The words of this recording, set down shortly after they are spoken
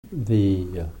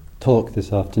The talk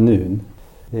this afternoon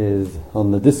is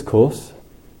on the discourse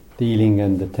dealing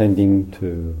and attending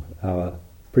to our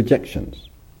projections.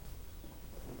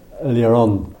 Earlier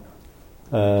on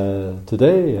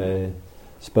today I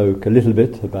spoke a little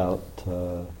bit about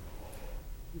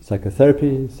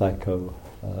psychotherapy,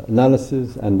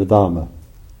 psychoanalysis and the Dharma.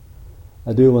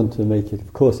 I do want to make it,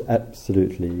 of course,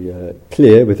 absolutely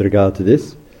clear with regard to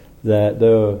this, that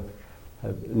though I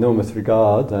have enormous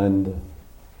regard and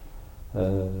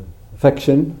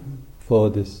affection for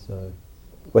this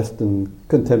Western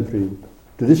contemporary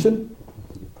tradition,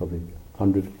 probably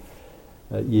 100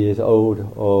 years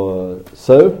old or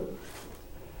so,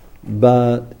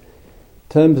 but in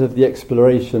terms of the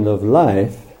exploration of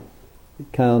life, it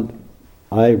cannot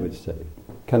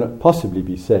possibly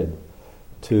be said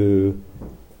to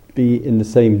be in the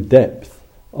same depth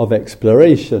of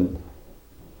exploration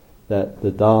that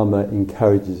the Dharma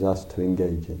encourages us to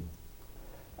engage in.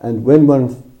 And when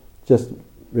one just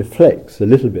reflects a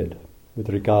little bit with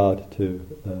regard to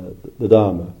the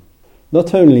Dharma,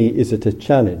 not only is it a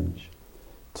challenge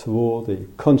to all the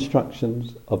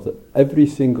constructions of every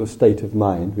single state of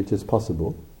mind which is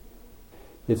possible,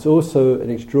 it's also an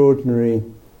extraordinary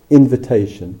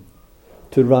invitation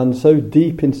to run so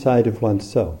deep inside of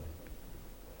oneself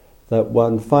that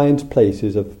one finds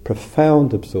places of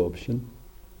profound absorption,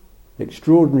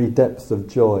 extraordinary depths of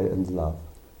joy and love,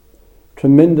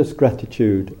 tremendous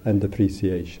gratitude and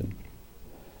appreciation.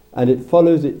 And it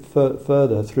follows it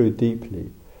further through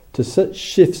deeply to such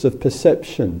shifts of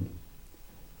perception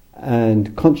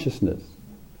and consciousness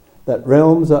that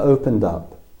realms are opened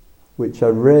up which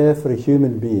are rare for a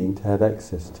human being to have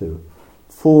access to,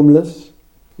 formless,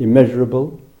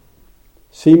 immeasurable,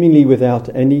 seemingly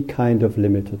without any kind of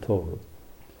limit at all,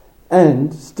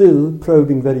 and still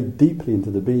probing very deeply into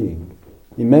the being,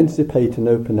 emancipate and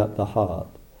open up the heart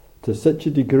to such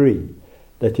a degree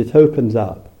that it opens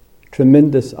up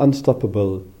tremendous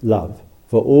unstoppable love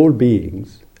for all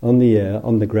beings on the air,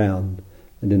 on the ground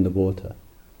and in the water.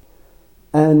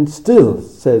 And still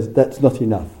says that's not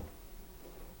enough,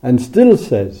 and still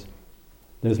says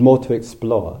there's more to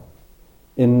explore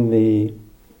in the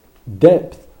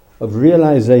depth of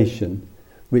realization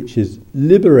which is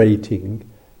liberating,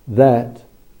 that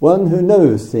one who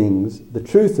knows things, the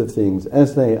truth of things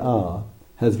as they are,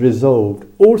 has resolved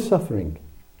all suffering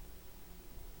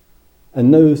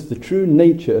and knows the true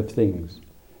nature of things.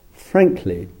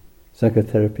 Frankly,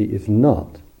 psychotherapy is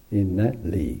not in that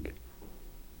league.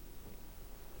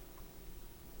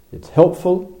 It's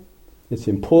helpful, it's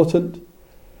important,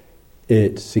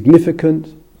 it's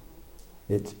significant,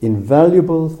 it's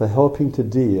invaluable for helping to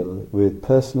deal with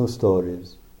personal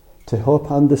stories, to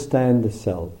help understand the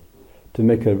self, to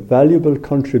make a valuable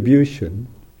contribution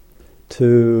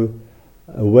to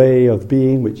a way of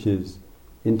being which is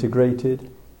integrated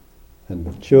and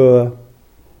mature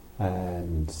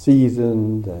and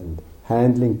seasoned and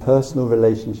handling personal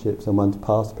relationships and one's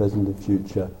past, present and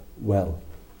future well.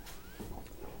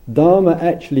 Dharma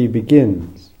actually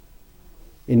begins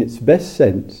in its best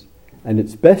sense and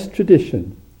its best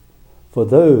tradition for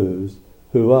those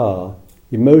who are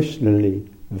emotionally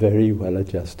very well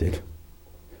adjusted.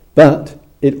 But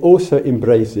it also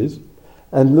embraces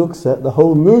and looks at the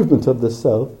whole movement of the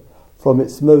self from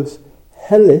its most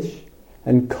hellish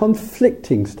and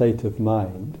conflicting state of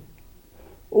mind,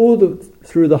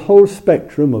 through the whole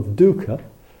spectrum of dukkha,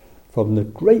 from the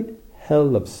great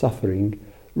hell of suffering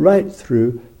right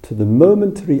through to the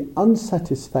momentary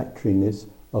unsatisfactoriness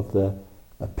of the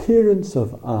appearance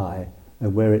of I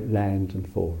and where it lands and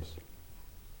falls.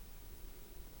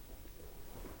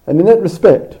 And in that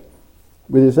respect,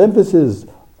 with its emphasis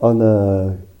on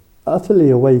a utterly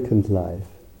awakened life,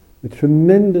 a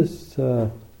tremendous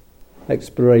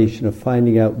exploration of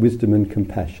finding out wisdom and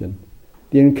compassion,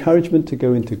 the encouragement to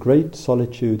go into great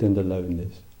solitude and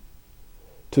aloneness,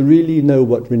 to really know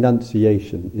what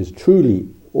renunciation is truly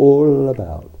all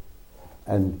about,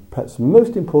 and perhaps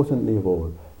most importantly of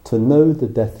all, to know the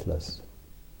deathless.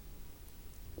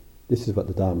 This is what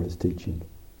the Dharma is teaching.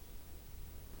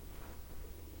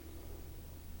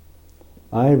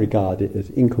 I regard it as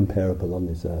incomparable on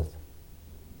this earth.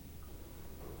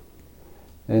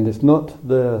 And it's not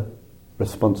the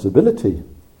responsibility,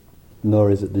 nor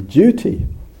is it the duty,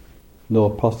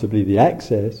 nor possibly the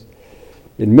access,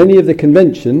 in many of the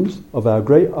conventions of our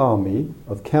great army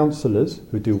of counsellors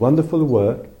who do wonderful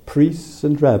work, priests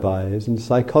and rabbis and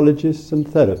psychologists and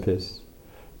therapists,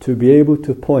 to be able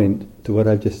to point to what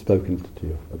I've just spoken to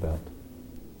you about.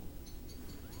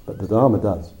 But the Dharma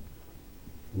does.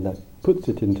 And that puts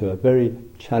it into a very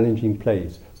challenging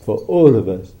place for all of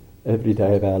us every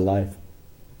day of our life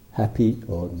happy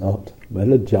or not,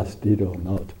 well adjusted or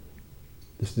not.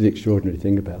 This is the extraordinary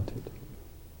thing about it.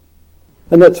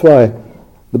 And that's why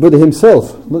the Buddha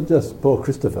himself, not just poor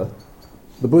Christopher,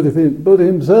 the Buddha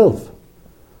himself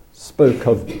spoke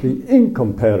of the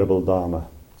incomparable Dharma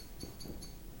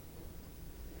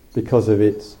because of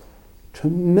its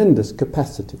tremendous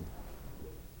capacity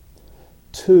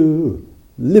to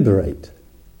liberate,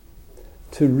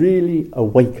 to really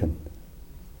awaken,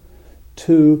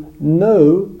 to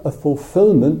know a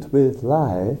fulfillment with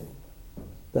life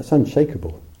that's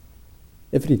unshakable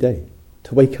every day,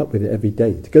 to wake up with it every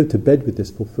day, to go to bed with this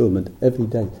fulfillment every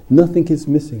day. Nothing is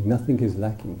missing, nothing is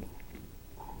lacking.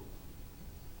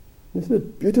 This is a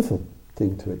beautiful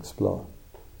thing to explore.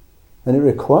 And it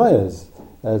requires,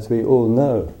 as we all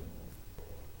know,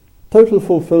 total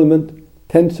fulfillment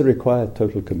tends to require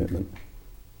total commitment,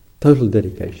 total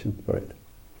dedication for it.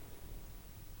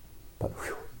 But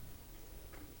whew,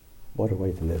 what a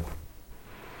way to live.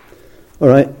 All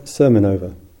right, sermon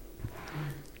over.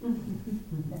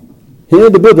 Here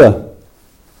the Buddha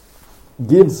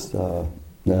gives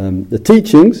the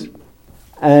teachings,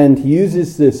 and he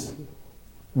uses this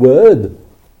word,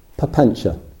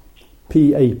 papancha,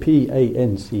 P-A-P-A-N-C-A.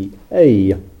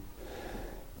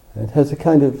 It has a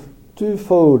kind of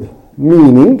twofold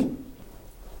meaning,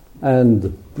 and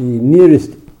the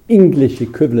nearest English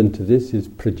equivalent to this is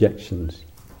projections.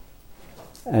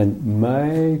 And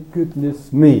my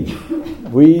goodness me,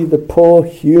 we, the poor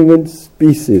human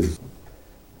species,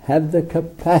 have the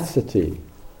capacity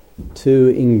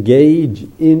to engage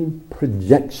in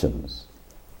projections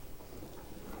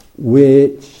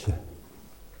which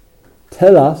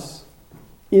tell us,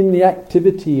 in the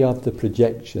activity of the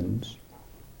projections,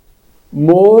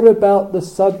 more about the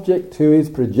subject who is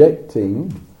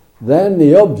projecting than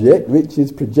the object which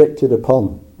is projected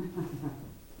upon.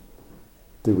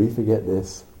 Do we forget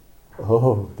this?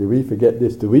 Oh, do we forget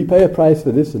this? Do we pay a price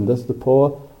for this? And does the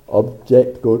poor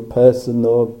object or person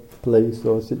or place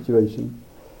or situation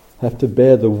have to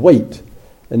bear the weight?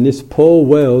 And this poor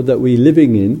world that we're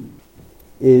living in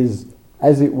is,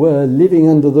 as it were, living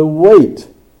under the weight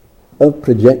of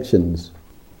projections,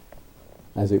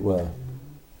 as it were.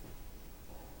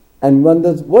 And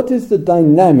wonders, what is the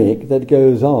dynamic that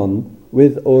goes on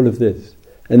with all of this?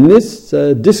 And this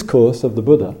discourse of the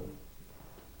Buddha,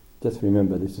 just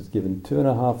remember, this was given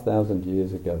 2,500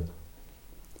 years ago.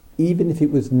 Even if it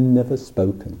was never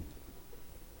spoken,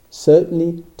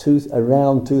 certainly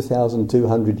around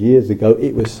 2,200 years ago,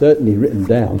 it was certainly written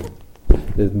down.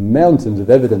 There's mountains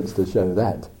of evidence to show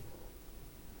that.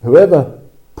 Whoever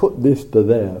put this to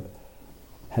there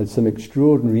had some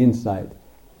extraordinary insight.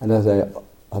 And as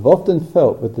I've often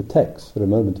felt with the text for a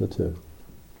moment or two,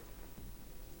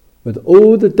 with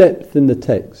all the depth in the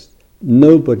text,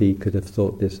 nobody could have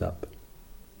thought this up.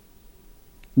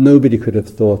 Nobody could have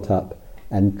thought up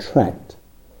and tracked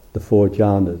the four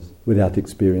jhanas without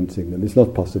experiencing them. It's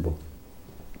not possible.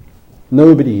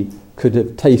 Nobody could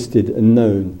have tasted and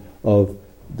known of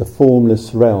the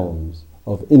formless realms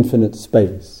of infinite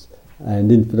space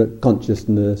and infinite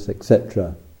consciousness,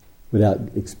 etc., without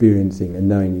experiencing and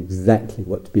knowing exactly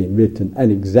what's being written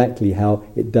and exactly how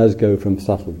it does go from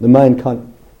subtle. The mind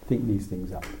can't think these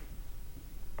things up,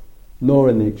 nor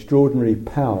in the extraordinary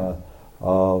power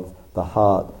of the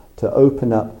heart to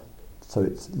open up so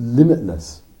it's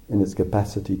limitless in its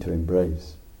capacity to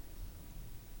embrace.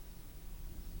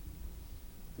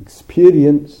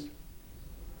 Experience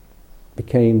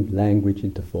became language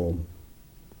into form.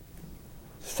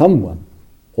 Someone,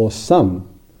 or some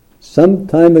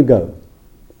time ago,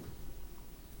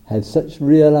 had such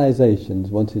realizations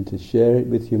wanting to share it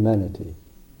with humanity.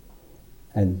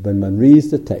 And when one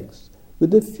reads the text,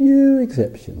 with a few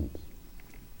exceptions,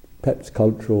 perhaps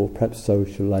cultural, perhaps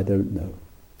social, I don't know,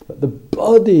 but the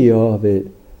body of it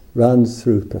runs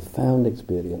through profound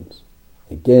experience,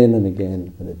 again and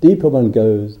again. And the deeper one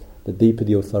goes, the deeper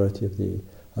the authority of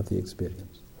the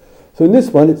experience. So in this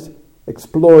one, it's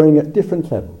exploring at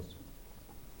different levels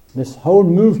this whole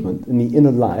movement in the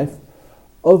inner life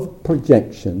of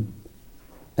projection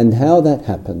and how that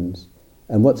happens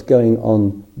and what's going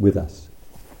on with us.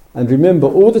 And remember,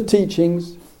 all the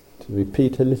teachings, to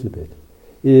repeat a little bit,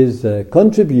 is a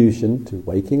contribution to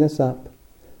waking us up,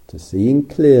 to seeing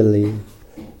clearly,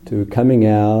 to coming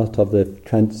out of the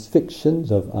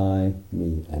transfictions of I,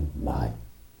 me and my,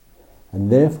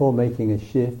 and therefore making a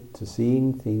shift to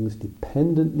seeing things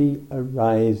dependently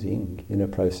arising in a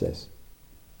process.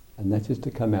 And that is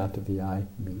to come out of the I,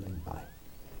 me and my.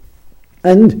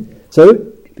 And so,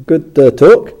 good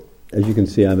talk. As you can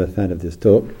see, I'm a fan of this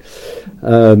talk.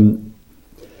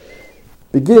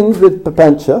 Begins with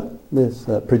papancha, this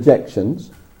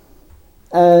projections,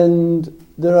 And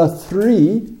there are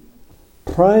three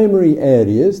primary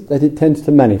areas that it tends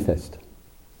to manifest.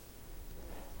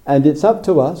 And it's up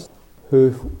to us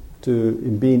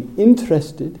in being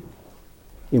interested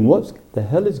in what the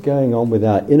hell is going on with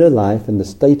our inner life and the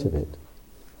state of it,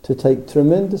 to take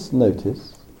tremendous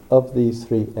notice of these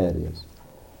three areas.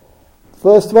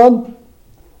 First one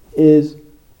is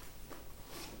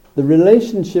the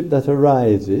relationship that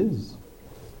arises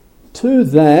to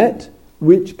that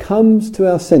which comes to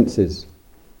our senses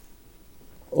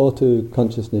or to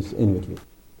consciousness inwardly.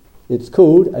 It's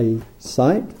called a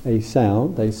sight, a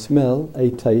sound, a smell, a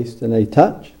taste and a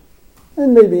touch,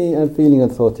 and maybe a feeling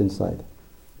and thought inside.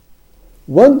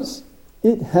 Once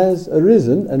it has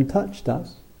arisen and touched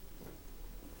us,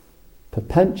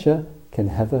 Papancha can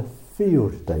have a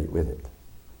field day with it.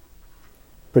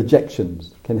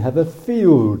 Projections can have a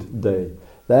field day.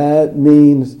 That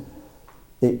means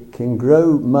it can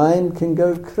grow, mind can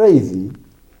go crazy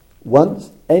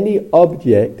once any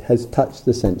object has touched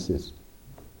the senses.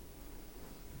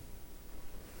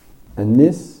 And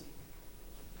this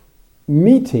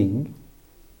meeting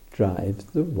drives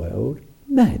the world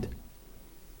mad.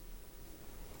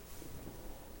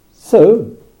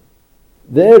 So,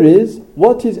 there is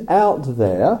what is out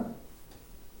there.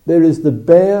 There is the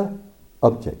bare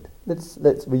object.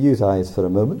 We use eyes for a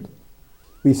moment.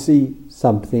 We see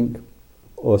something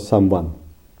or someone.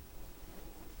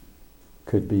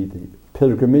 Could be the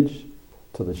pilgrimage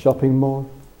to the shopping mall.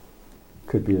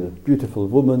 Could be a beautiful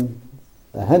woman,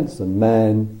 a handsome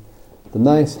man, the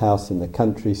nice house in the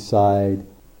countryside.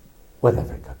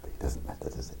 Whatever it could be, doesn't matter,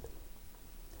 does it?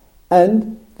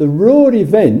 And the raw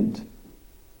event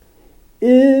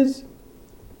is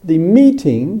the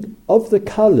meeting of the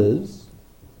colours,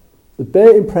 the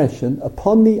bare impression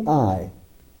upon the eye,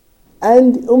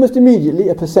 and almost immediately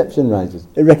a perception rises.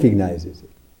 It recognises it.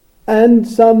 And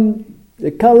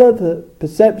the colour, the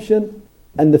perception,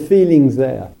 and the feelings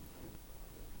there.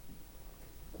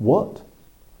 What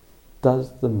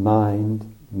does the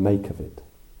mind make of it?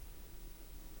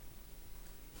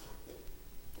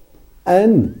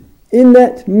 And in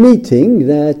that meeting,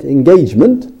 that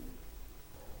engagement,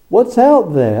 what's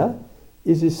out there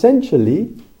is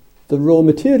essentially the raw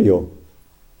material,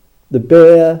 the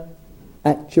bare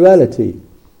actuality.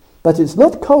 But it's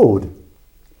not cold.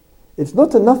 It's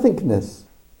not a nothingness.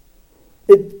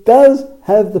 It does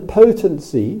have the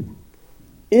potency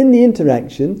in the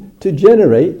interaction to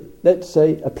generate, let's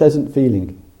say, a pleasant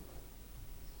feeling.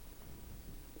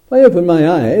 If I open my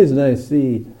eyes and I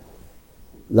see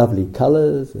lovely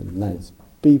colours and nice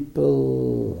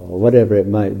people or whatever it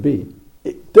might be,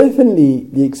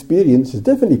 the experience is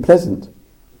definitely pleasant.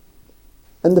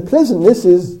 And the pleasantness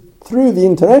is through the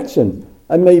interaction.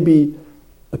 I may be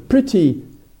a pretty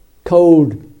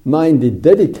cold-minded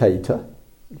meditator,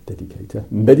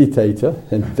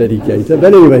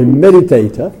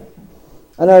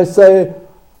 and I say,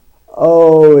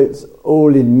 oh, it's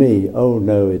all in me. Oh,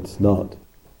 no, it's not.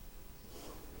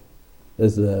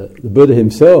 As the Buddha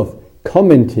himself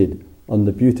commented on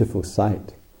the beautiful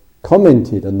sight,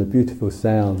 commented on the beautiful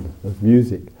sound of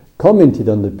music, commented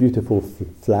on the beautiful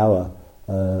flower,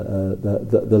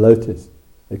 the lotus,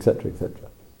 etc., etc.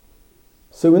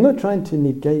 So we're not trying to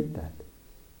negate that,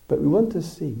 but we want to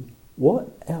see what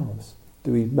else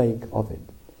do we make of it.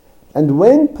 And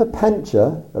when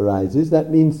papancha arises, that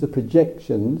means the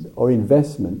projections or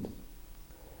investment,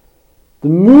 the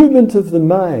movement of the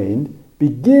mind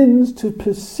begins to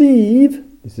perceive,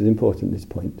 this is important, this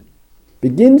point,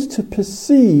 begins to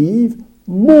perceive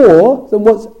more than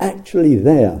what's actually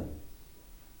there.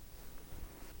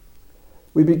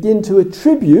 We begin to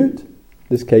attribute, in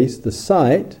this case, the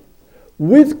sight,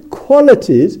 with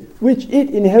qualities which it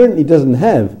inherently doesn't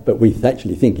have, but we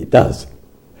actually think it does.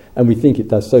 And we think it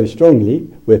does so strongly,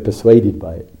 we're persuaded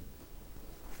by it.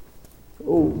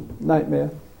 Oh,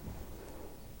 nightmare.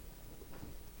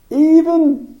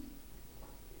 Even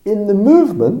in the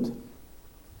movement,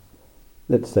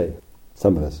 let's say,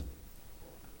 some of us,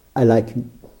 I like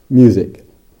music.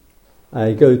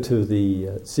 I go to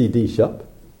the CD shop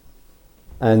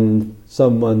and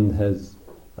someone has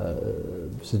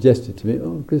suggested to me,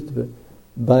 oh, Christopher,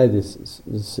 buy this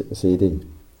CD,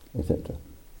 etc.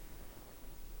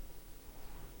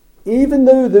 Even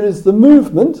though there is the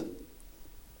movement,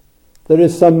 there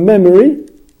is some memory.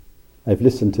 I've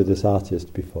listened to this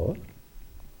artist before.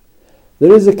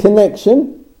 There is a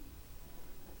connection.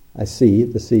 I see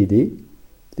the CD.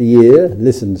 The ear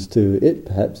listens to it,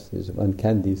 perhaps, as one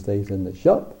can these days in the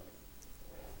shop.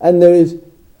 And there is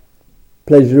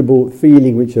pleasurable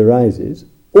feeling which arises.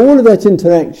 All of that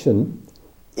interaction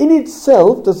in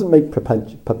itself doesn't make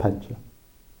papancha.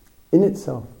 In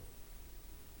itself.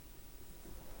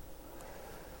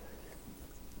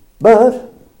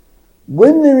 But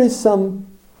when there is some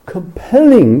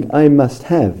compelling I must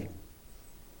have,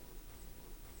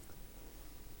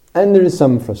 and there is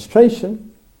some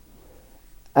frustration,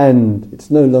 and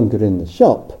it's no longer in the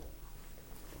shop,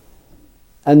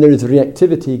 and there is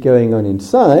reactivity going on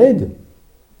inside,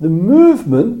 the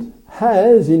movement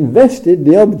has invested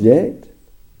the object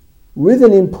with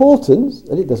an importance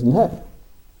that it doesn't have,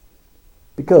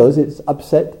 because it's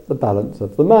upset the balance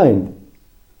of the mind.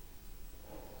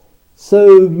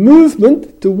 So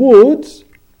movement towards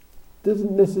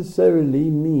doesn't necessarily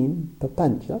mean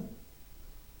papancha,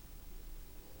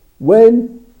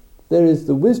 when there is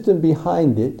the wisdom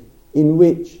behind it, in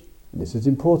which, this is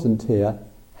important here,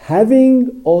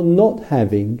 having or not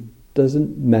having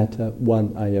doesn't matter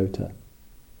one iota.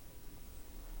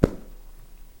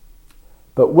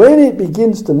 But when it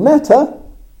begins to matter,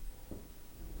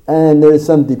 and there is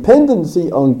some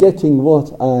dependency on getting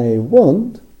what I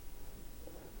want,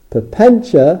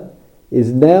 papancha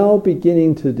is now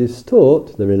beginning to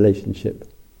distort the relationship.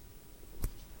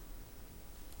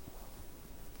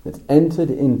 It's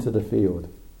entered into the field,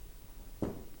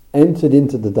 entered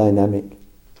into the dynamic.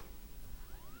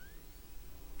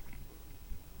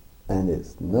 And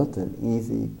it's not an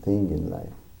easy thing in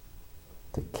life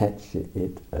to catch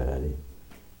it early.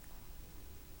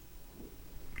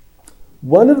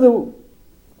 One of the...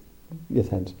 Yes,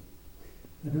 Hans?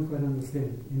 I don't quite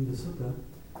understand. In the Sutta,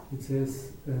 it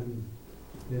says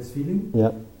there's feeling,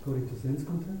 according to sense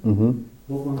contact. Mm-hmm.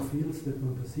 What one feels, that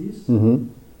one perceives. Mm-hmm.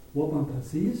 What one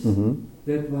perceives,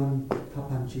 that one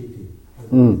papanchiti.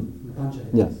 Papancha.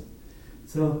 Yes.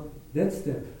 So that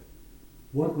step,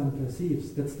 what one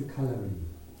perceives, that's the coloring.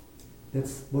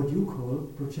 That's what you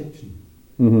call projection.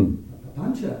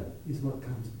 Papancha is what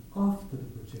comes after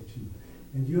the projection.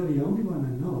 And you're the only one I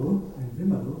know, and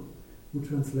Vimalo, who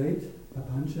translate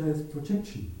papancha as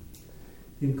projection.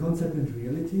 In concept and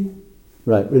reality.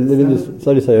 Right. Well, let me just,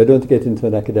 sorry, I don't want to get into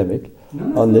an academic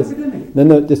on this. Academic.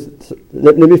 No, just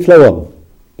let me flow on,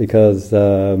 because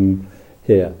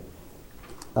here,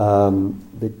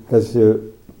 because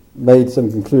you made some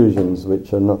conclusions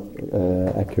which are not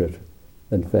accurate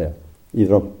and fair,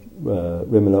 either of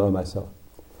Wimala or myself.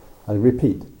 I'll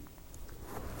repeat.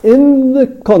 In the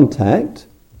contact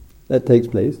that takes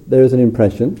place, there is an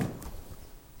impression,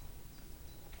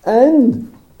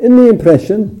 and in the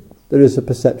impression there is a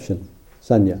perception,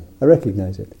 sanya. I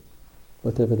recognize it,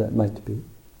 whatever that might be.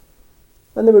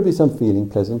 And there will be some feeling,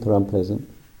 pleasant or unpleasant,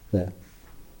 there.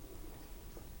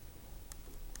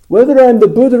 Whether I'm the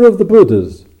Buddha of the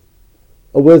Buddhas,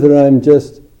 or whether I'm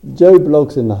just Joe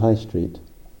Bloggs in the high street,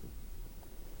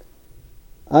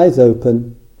 eyes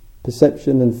open,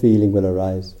 perception and feeling will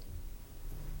arise.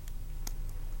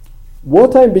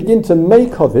 What I begin to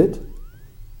make of it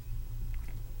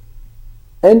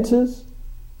enters,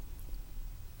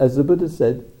 as the Buddha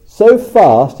said, so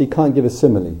fast he can't give a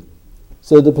simile.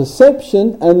 So the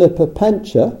perception and the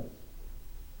papancha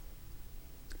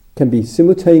can be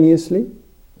simultaneously,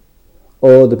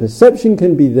 or the perception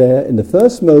can be there in the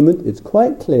first moment, it's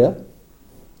quite clear,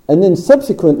 and then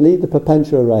subsequently the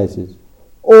papancha arises,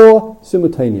 or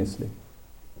simultaneously.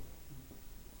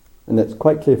 And that's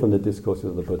quite clear from the discourses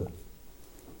of the Buddha.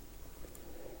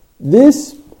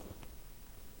 This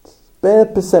bare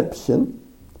perception,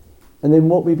 and then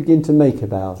what we begin to make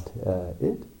about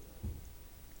it,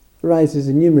 arises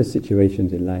in numerous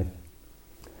situations in life.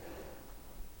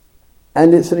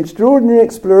 And it's an extraordinary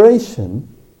exploration,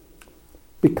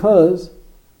 because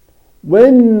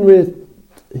when we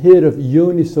hear of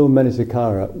yoniso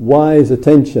manasikara, wise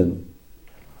attention,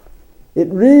 it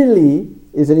really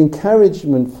is an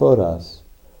encouragement for us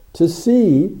to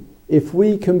see if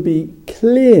we can be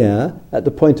clear at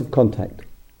the point of contact.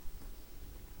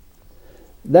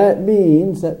 That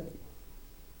means that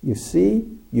you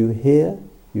see, you hear,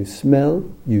 you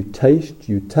smell, you taste,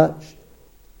 you touch.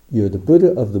 You're the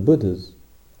Buddha of the Buddhas,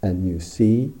 and you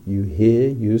see, you hear,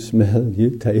 you smell,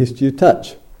 you taste, you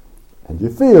touch, and you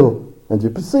feel, and you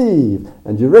perceive,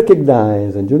 and you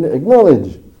recognize, and you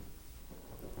acknowledge.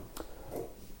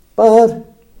 But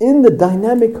in the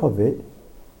dynamic of it,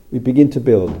 we begin to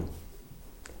build.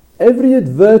 Every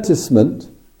advertisement,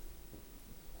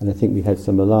 and I think we had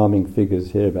some alarming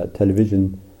figures here about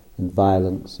television and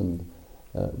violence and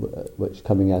what's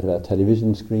coming out of our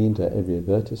television screens, or every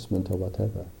advertisement or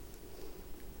whatever,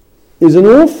 is an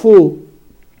awful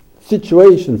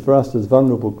situation for us as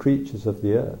vulnerable creatures of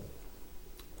the earth,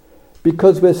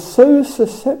 because we're so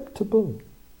susceptible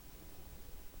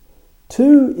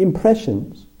to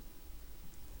impressions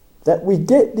that we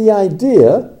get the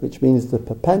idea, which means the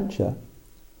papancha,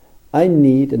 I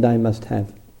need and I must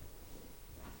have.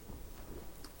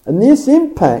 And this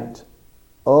impact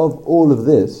of all of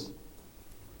this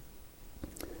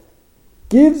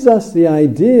gives us the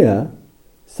idea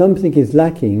something is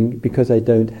lacking because I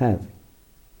don't have.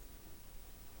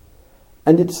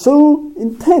 And it's so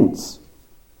intense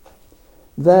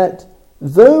that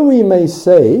though we may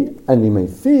say, and we may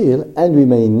feel, and we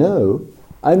may know,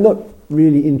 I'm not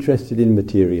really interested in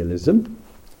materialism,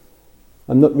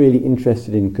 I'm not really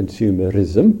interested in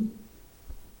consumerism,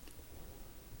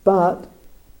 but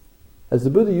as the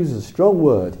Buddha uses a strong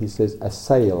word, he says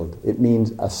assailed. It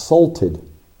means assaulted.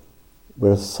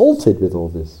 We're assaulted with all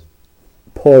this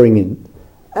pouring in,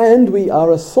 and we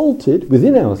are assaulted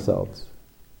within ourselves,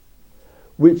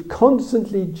 which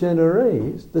constantly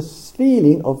generates this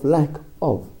feeling of lack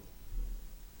of,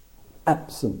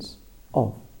 absence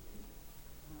of.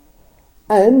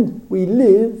 And we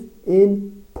live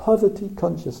in poverty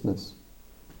consciousness.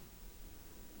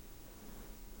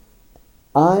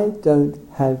 I don't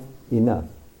have enough.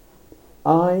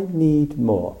 I need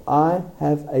more. I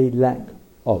have a lack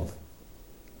of.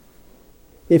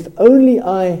 If only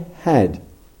I had.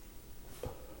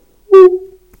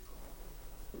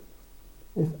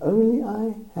 If only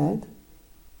I had.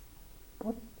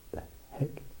 What the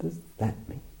heck does that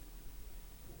mean?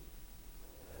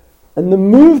 And the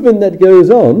movement that goes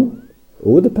on,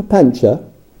 or the papancha,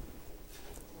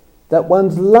 that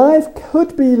one's life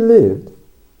could be lived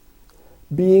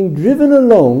being driven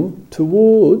along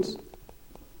towards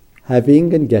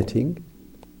having and getting,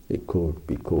 it could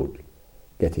be called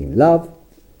getting love,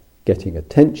 getting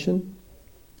attention,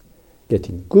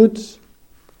 getting goods,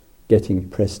 getting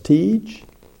prestige,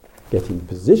 getting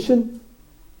position,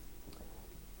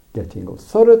 getting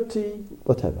authority,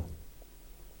 whatever.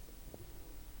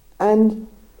 And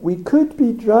we could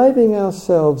be driving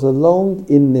ourselves along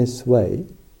in this way,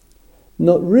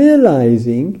 not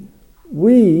realizing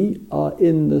we are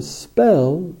in the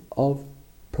spell of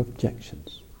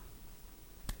projections.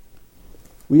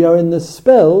 We are in the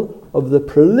spell of the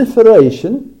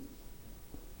proliferation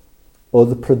or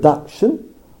the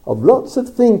production of lots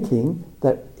of thinking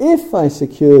that if I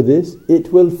secure this,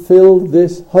 it will fill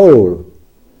this hole.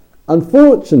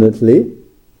 Unfortunately,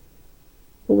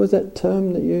 what was that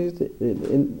term that you used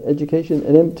in education?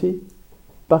 An empty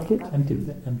bucket?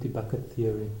 Empty bucket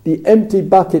theory. The empty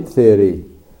bucket theory.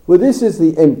 Well, this is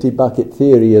the empty bucket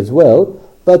theory as well,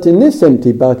 but in this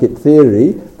empty bucket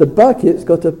theory, the bucket's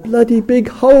got a bloody big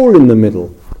hole in the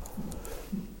middle.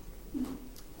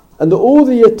 And all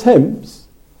the attempts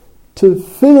to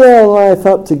fill our life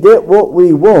up to get what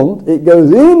we want, it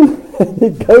goes in and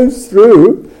it goes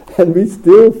through, and we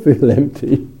still feel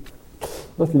empty.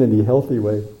 Not in any healthy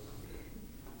way.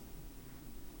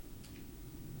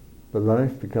 The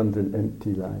life becomes an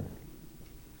empty life.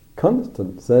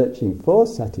 Constant searching for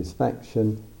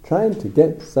satisfaction, trying to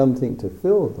get something to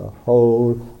fill the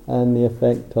hole, and the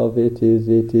effect of it is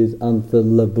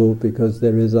unfillable because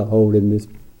there is a hole in this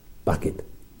bucket.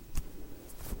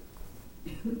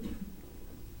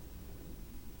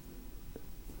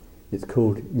 It's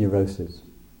called neurosis.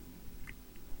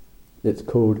 It's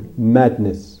called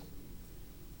madness.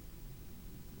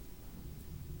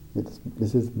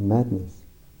 This is madness.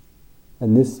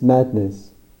 And this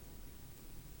madness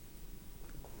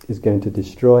is going to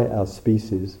destroy our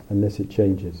species unless it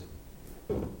changes.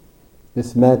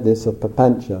 This madness of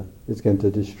papancha is going to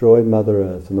destroy Mother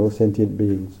Earth and all sentient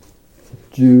beings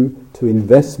due to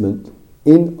investment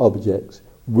in objects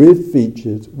with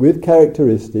features, with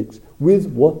characteristics, with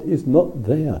what is not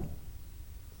there.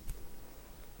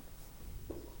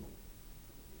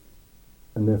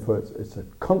 And therefore it's a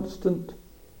constant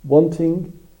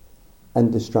wanting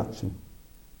and destruction.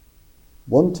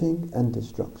 Wanting and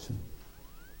destruction.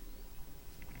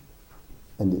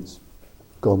 And it's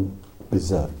gone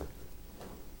berserk.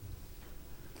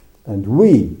 And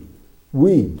we,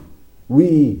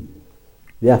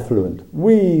 the affluent,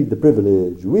 we, the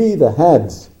privileged, we, the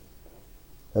hads,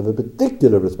 have a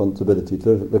particular responsibility to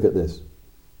look at this.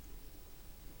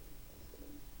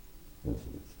 It's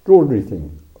an extraordinary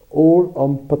thing. All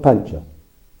on papancha.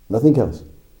 Nothing else.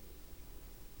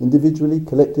 Individually,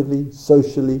 collectively,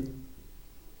 socially.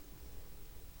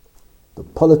 The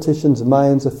politicians'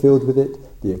 minds are filled with it.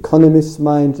 The economists'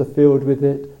 minds are filled with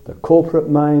it. The corporate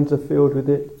minds are filled with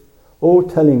it. All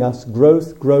telling us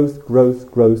growth, growth,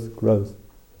 growth, growth, growth.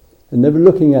 And never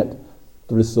looking at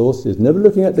the resources, never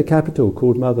looking at the capital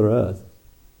called Mother Earth.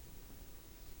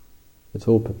 It's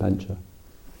all papancha.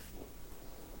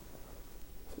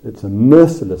 It's a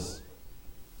merciless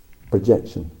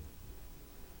projection.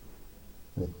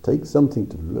 And it takes something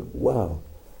to look, wow,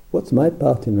 what's my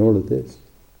part in all of this?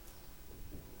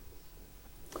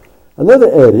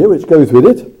 Another area which goes with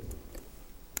it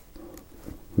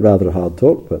Rather a hard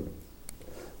talk, but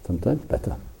sometimes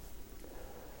better.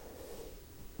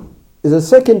 There's a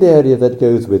second area that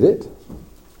goes with it,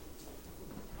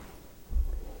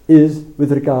 is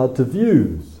with regard to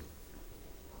views.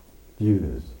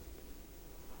 Views,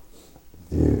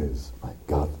 my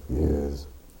God, views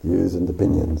and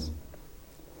opinions.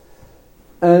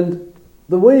 And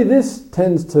the way this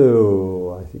tends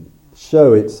to, I think,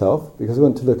 show itself, because we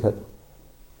want to look at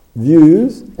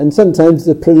views and sometimes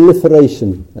the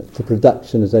proliferation, the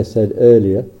production, as I said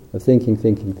earlier, of thinking.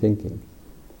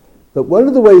 But one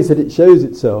of the ways that it shows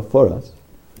itself for us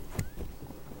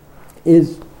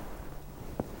is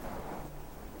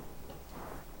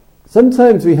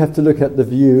sometimes we have to look at the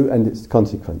view and its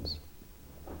consequence.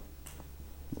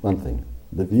 One thing,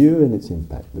 the view and its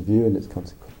impact, the view and its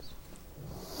consequence.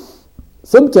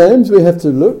 Sometimes we have to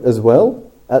look as well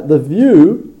at the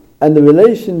view and the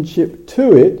relationship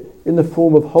to it in the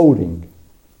form of holding.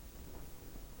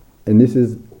 And this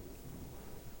is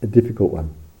a difficult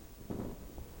one.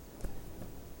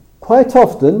 Quite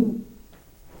often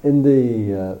in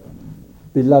the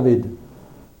beloved,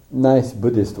 nice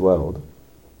Buddhist world,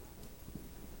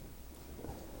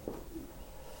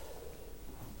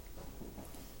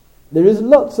 there is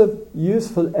lots of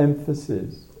useful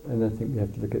emphasis, and I think we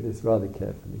have to look at this rather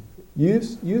carefully.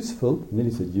 Useful, nearly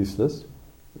said useless,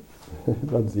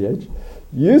 runs the edge.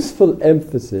 Useful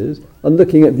emphasis on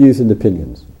looking at views and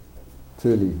opinions.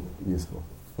 Truly useful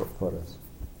for us.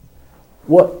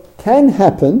 What can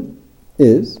happen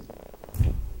is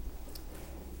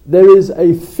there is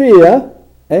a fear,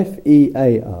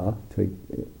 F-E-A-R, to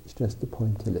stress the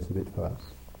point a little bit for us,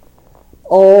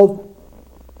 of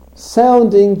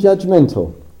sounding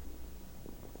judgmental.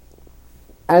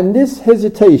 And this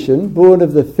hesitation, born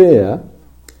of the fear,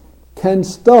 can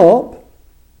stop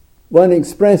one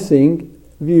expressing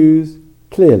views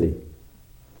clearly.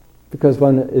 Because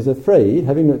one is afraid,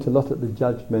 having looked a lot at the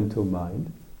judgmental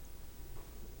mind,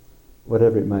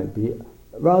 whatever it might be,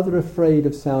 rather afraid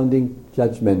of sounding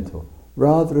judgmental,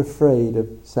 rather afraid of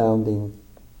sounding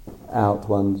out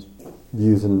one's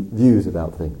views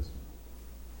about things.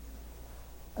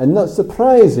 And not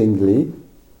surprisingly,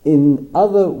 in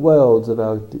other worlds of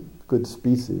our good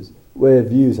species, where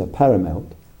views are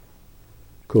paramount,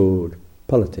 called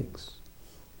politics,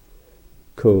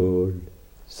 called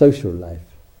social life,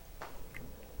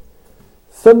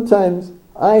 sometimes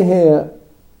I hear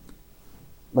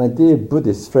my dear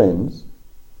Buddhist friends,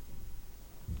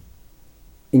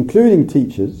 including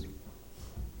teachers,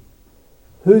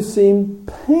 who seem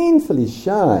painfully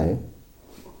shy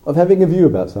of having a view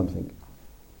about something.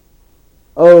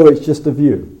 Oh, it's just a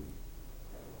view.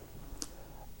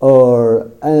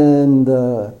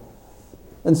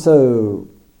 And so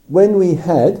when we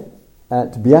had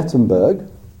at Beatenberg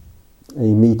a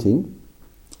meeting,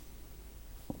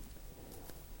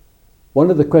 one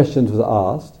of the questions was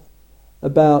asked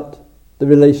about the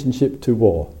relationship to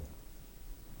war.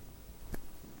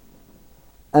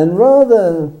 And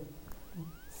rather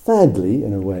sadly,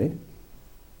 in a way,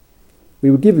 we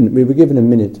were given a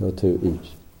minute or two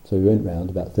each. So we went round,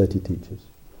 about 30 teachers.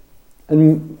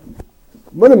 And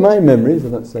one of my memories,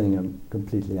 I'm not saying I'm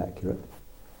completely accurate,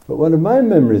 but one of my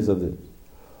memories of this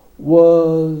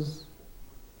was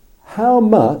how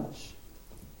much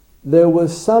there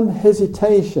was some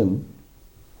hesitation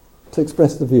to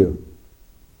express the view.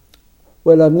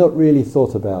 Well, I've not really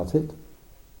thought about it.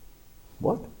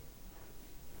 What?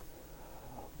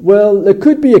 Well, there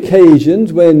could be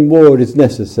occasions when war is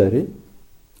necessary.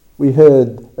 We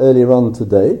heard earlier on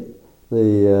today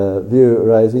the view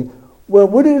arising, well,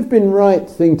 would it have been right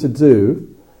thing to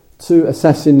do to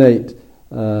assassinate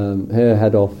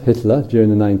Adolf Hitler during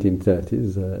the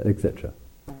 1930s, etc.?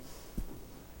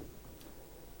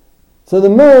 So the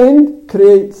mind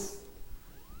creates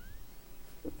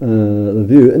the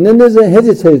view, and then there's a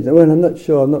hesitation, well, I'm not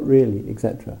sure, I'm not really,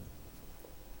 etc.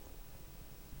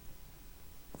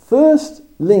 First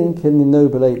link in the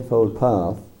Noble Eightfold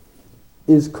Path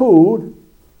is called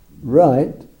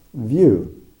right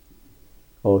view,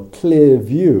 or clear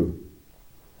view.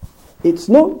 It's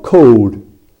not called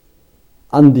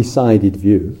undecided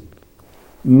view,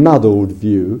 muddled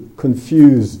view,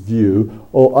 confused view,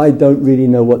 or I don't really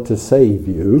know what to say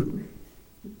view.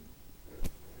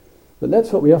 But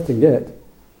that's what we often get.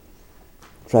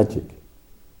 Tragic.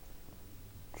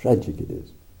 Tragic it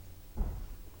is.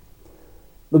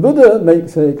 The Buddha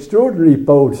makes an extraordinarily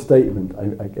bold statement.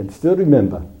 I can still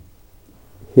remember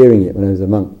hearing it when I was a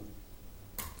monk.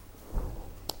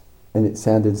 And it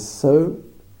sounded so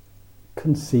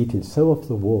conceited, so off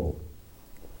the wall.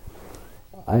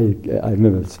 I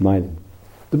remember smiling.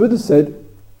 The Buddha said,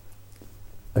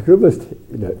 I could almost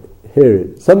hear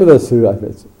it. Some of us who,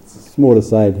 it's a small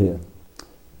aside here,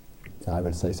 I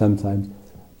would say sometimes,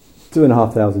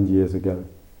 2,500 years ago.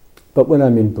 But when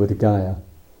I'm in Buddha Gaya,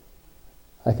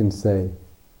 I can say,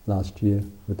 last year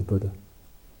with the Buddha.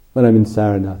 When I'm in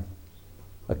Saranath,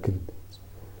 I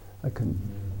can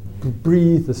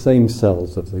breathe the same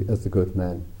cells as the good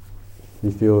man. He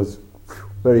feels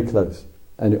very close.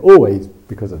 And always,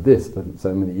 because of this, for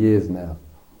so many years now,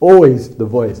 always the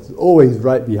voice is always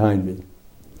right behind me.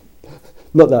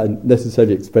 Not that I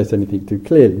necessarily express anything too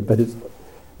clearly, but it's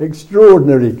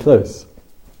extraordinarily close.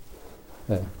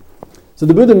 Yeah. So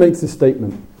the Buddha makes this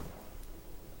statement.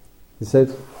 He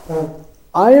says,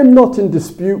 I am not in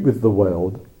dispute with the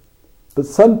world, but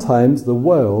sometimes the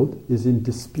world is in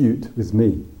dispute with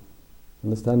me.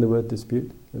 Understand the word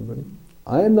dispute, everybody?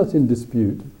 I am not in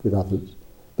dispute with others,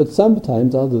 but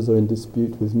sometimes others are in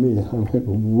dispute with me. I went,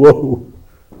 whoa,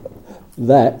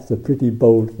 that's a pretty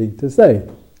bold thing to say.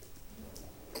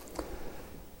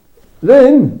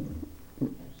 Then,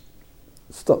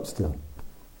 stop still.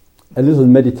 A little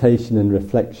meditation and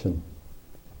reflection.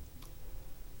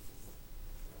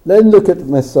 Then look at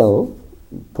myself,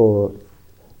 poor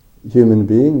human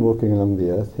being walking along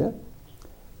the earth here.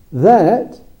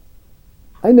 That,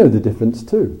 I know the difference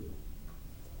too.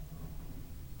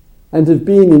 And have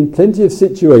been in plenty of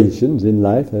situations in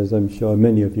life, as I'm sure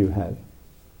many of you have,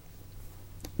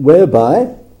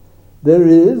 whereby there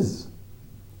is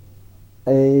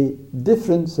a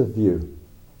difference of view.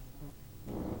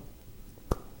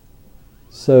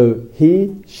 So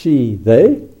he, she,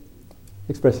 they,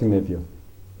 expressing their view.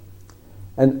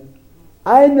 And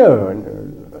I know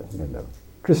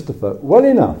Christopher well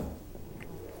enough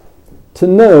to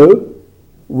know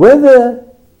whether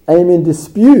I'm in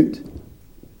dispute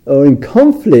or in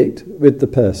conflict with the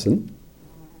person,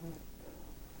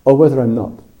 or whether I'm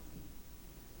not.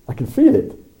 I can feel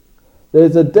it.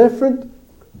 There's a definite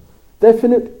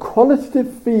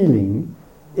qualitative feeling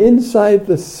inside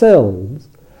the cells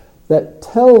that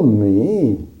tell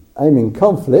me I'm in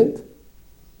conflict,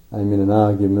 I'm in an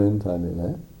argument, I'm in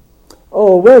that,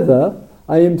 or whether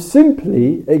I am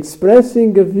simply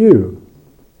expressing a view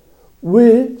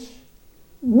which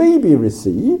may be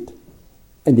received,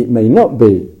 and it may not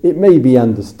be. It may be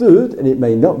understood, and it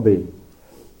may not be.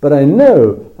 But I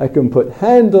know I can put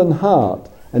hand on heart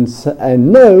and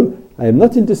know I am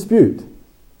not in dispute,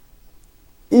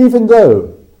 even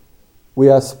though we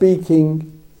are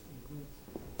speaking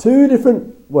two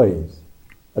different ways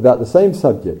about the same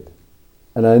subject.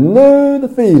 And I know the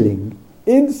feeling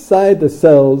inside the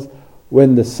cells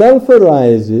when the self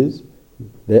arises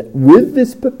that with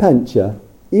this papancha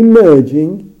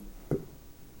emerging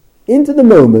into the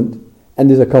moment, and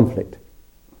there's a conflict.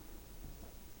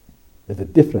 There's a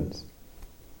difference.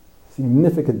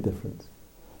 Significant difference.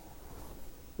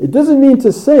 It doesn't mean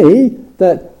to say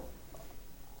that,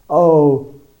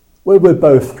 we're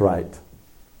both right.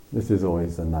 This is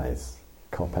always a nice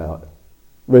cop-out.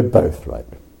 We're both right.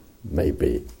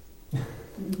 Maybe.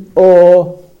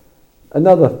 Or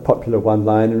another popular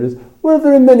one-liner is, well,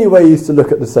 there are many ways to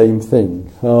look at the same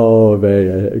thing.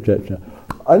 Etc.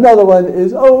 Another one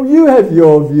is, you have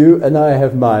your view and I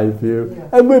have my view,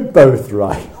 and we're both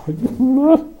right.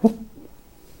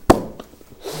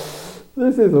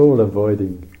 This is all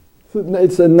avoiding.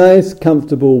 It's a nice,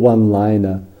 comfortable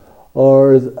one-liner.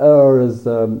 Or as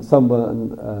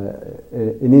someone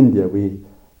in India, we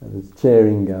was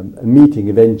chairing a meeting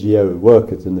of NGO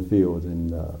workers in the field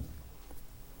in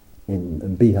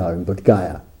Bihar, in Buddha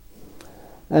Gaya.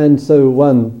 And so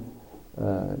one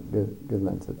good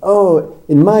man said,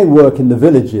 in my work in the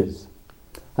villages,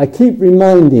 I keep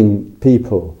reminding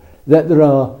people that there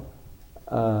are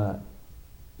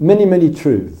many, many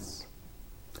truths.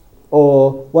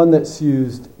 Or one that's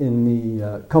used in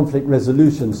the conflict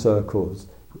resolution circles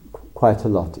quite a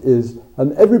lot is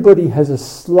everybody has a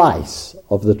slice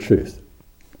of the truth.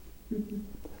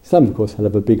 Some, of course, will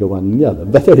have a bigger one than the other,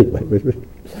 but anyway,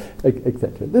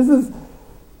 etc.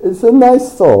 It's a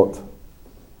nice thought.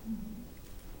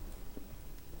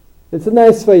 It's a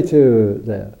nice way to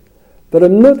there. But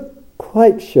I'm not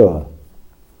quite sure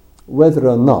whether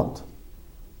or not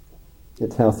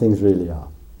it's how things really are.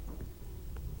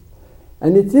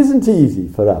 And it isn't easy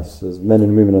for us as men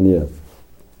and women on the earth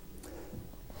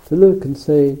to look and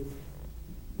say,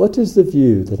 what is the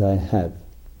view that I have?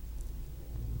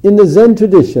 In the Zen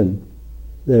tradition,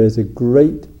 there is a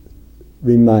great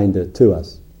reminder to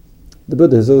us. The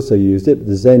Buddha has also used it, but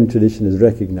the Zen tradition has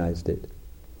recognized it.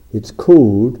 It's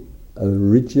called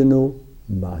original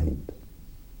mind.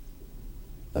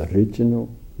 Original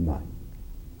mind.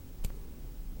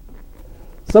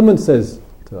 Someone says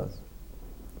to us,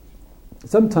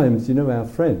 sometimes, our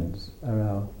friends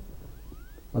are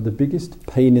the biggest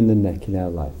pain in the neck in our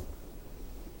life.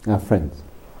 Our friends.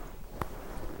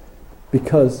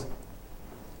 Because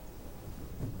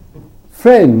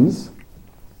friends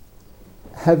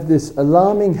have this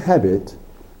alarming habit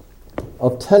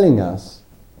of telling us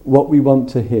what we want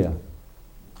to hear.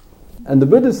 And the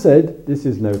Buddha said, this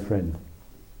is no friend.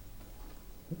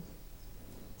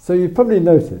 So you've probably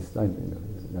noticed,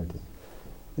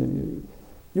 you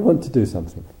want to do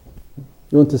something.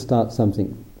 You want to start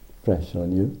something fresh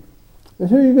on you. And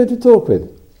who are you going to talk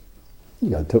with?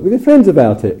 You're going to talk with your friends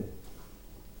about it.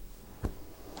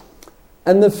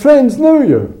 And the friends know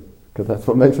you, because that's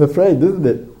what makes a friend, isn't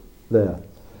it? There.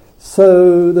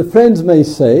 So the friends may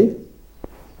say,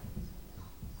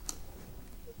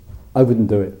 I wouldn't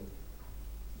do it.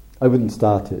 I wouldn't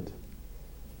start it.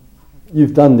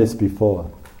 You've done this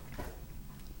before.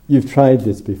 You've tried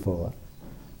this before.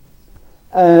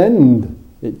 And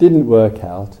it didn't work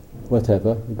out,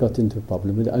 whatever, we got into a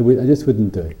problem. I just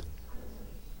wouldn't do it.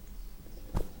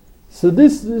 So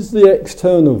this is the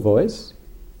external voice.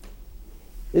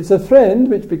 It's a friend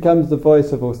which becomes the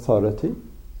voice of authority.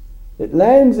 It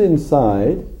lands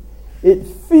inside. It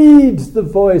feeds the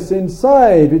voice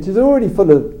inside, which is already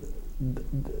full of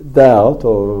doubt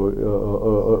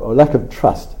or lack of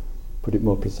trust, put it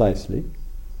more precisely.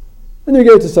 And you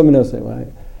go to someone else and say,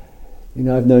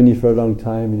 well, I've known you for a long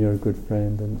time and you're a good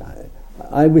friend, and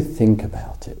I would think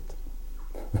about it.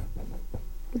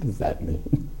 What does that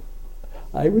mean?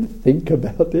 I would think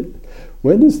about it?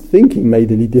 When has thinking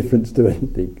made any difference to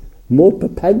anything? More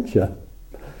papancha.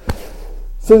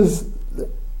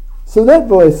 So that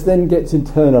voice then gets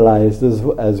internalized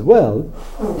as well.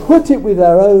 Put it with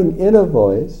our own inner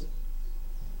voice,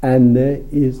 and there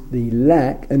is the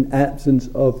lack and absence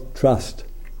of trust.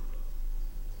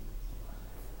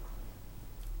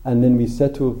 And then we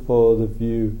settle for the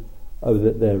view,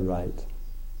 that they're right.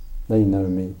 They know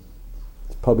me.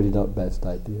 It's probably not the best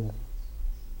idea.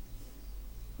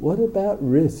 What about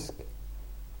risk?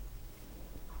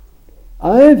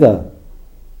 Either,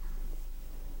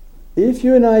 if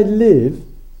you and I live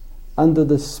under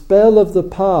the spell of the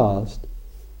past,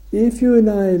 if you and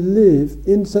I live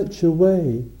in such a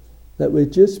way that we're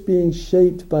just being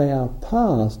shaped by our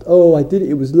past,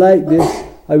 it was like this,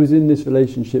 I was in this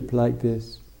relationship like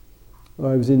this,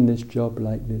 or I was in this job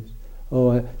like this,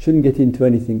 or I shouldn't get into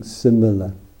anything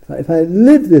similar. If I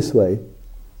live this way,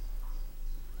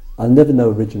 I'll never know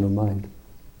original mind.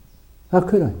 How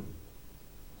could I?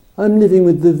 I'm living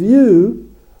with the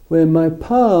view where my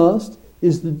past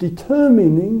is the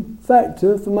determining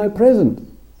factor for my present.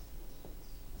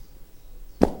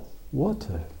 What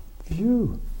a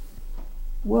view.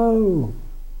 Whoa.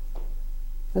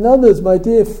 And others, my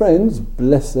dear friends,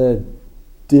 bless their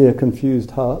dear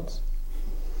confused hearts,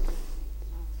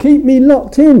 keep me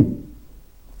locked in.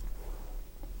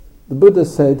 The Buddha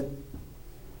said,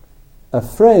 a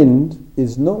friend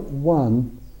is not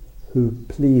one who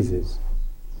pleases.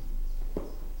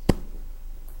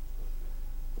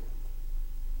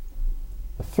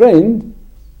 A friend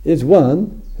is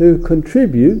one who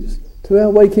contributes to our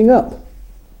waking up.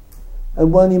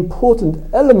 And one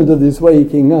important element of this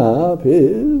waking up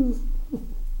is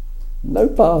no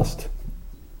past.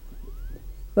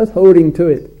 That's holding to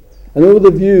it. And all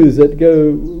the views that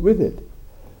go with it.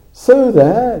 So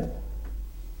that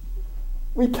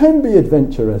we can be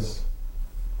adventurous.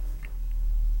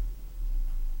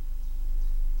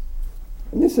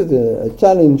 And this is a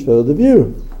challenge for the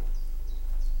view.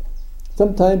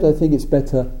 Sometimes I think it's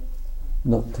better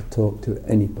not to talk to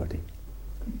anybody.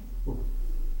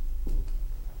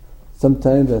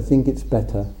 Sometimes I think it's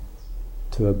better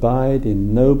to abide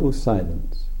in noble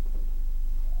silence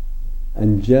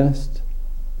and just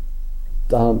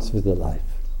dance with the life.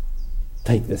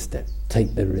 Take the step,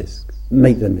 take the risk,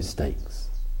 make the mistakes.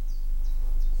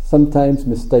 Sometimes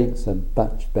mistakes are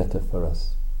much better for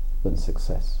us than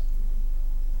success.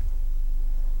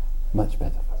 Much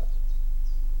better for us.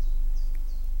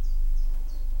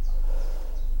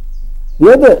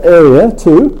 The other area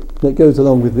too that goes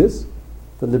along with this,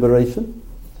 the liberation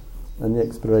and the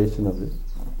exploration of this,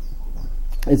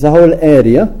 is the whole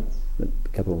area, a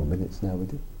couple more minutes now we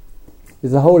do,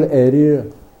 is the whole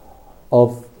area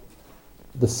of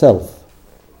the self,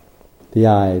 the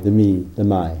I, the me, the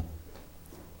my.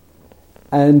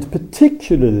 And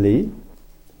particularly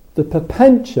the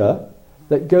papancha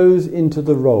that goes into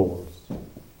the roles.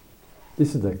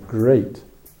 This is a great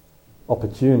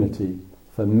opportunity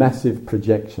for massive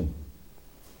projection.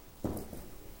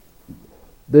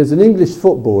 There's an English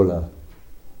footballer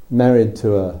married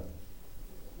to a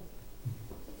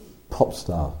pop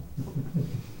star.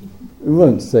 we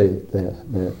won't say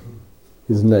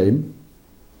his name,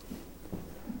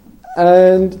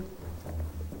 and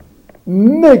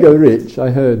mega rich,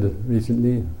 I heard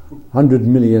recently, £100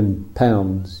 million,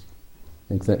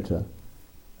 etc.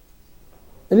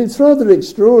 And it's rather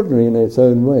extraordinary in its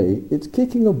own way. It's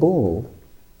kicking a ball,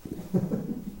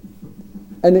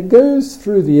 and it goes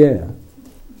through the air,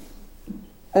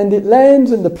 and it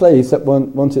lands in the place that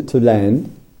one wants it to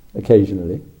land,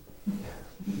 occasionally.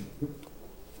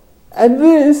 And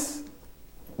this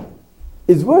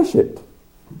is worshipped.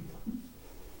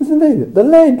 Isn't it? The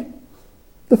leg,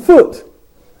 the foot,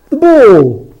 the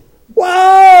ball.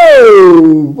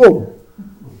 Wow! Whoa.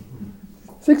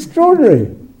 It's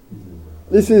extraordinary.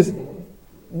 This is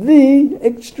the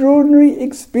extraordinary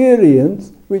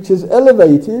experience which has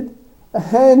elevated a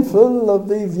handful of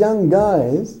these young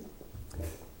guys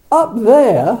up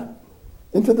there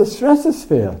into the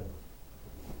stratosphere.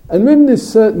 And when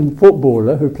this certain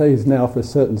footballer who plays now for a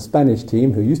certain Spanish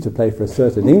team, who used to play for a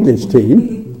certain English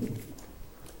team,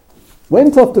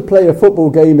 went off to play a football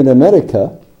game in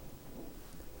America,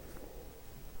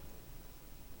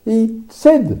 he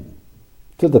said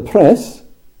to the press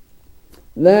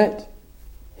that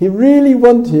he really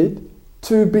wanted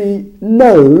to be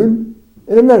known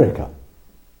in America.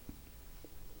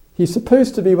 He's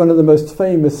supposed to be one of the most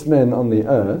famous men on the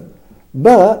earth,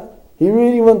 but he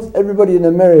really wants everybody in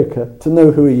America to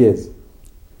know who he is.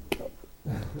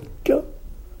 God,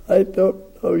 I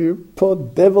don't know, you poor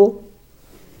devil.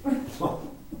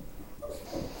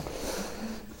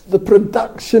 The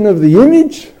production of the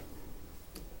image.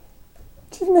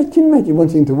 Can you imagine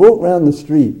wanting to walk around the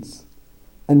streets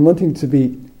and wanting to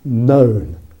be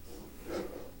known?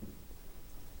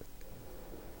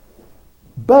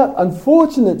 But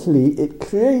unfortunately, it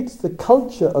creates the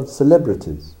culture of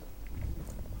celebrities.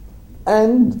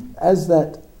 And as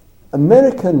that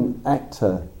American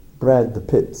actor, Brad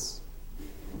Pitt,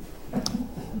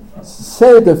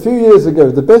 said a few years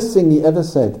ago, the best thing he ever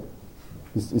said,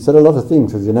 he said a lot of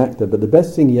things as an actor, but the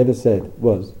best thing he ever said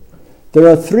was, there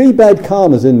are 3 bad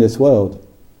karmas in this world.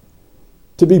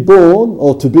 To be born,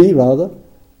 or to be rather,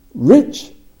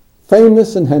 rich,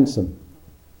 famous and handsome.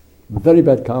 Very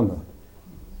bad karma.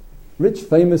 Rich,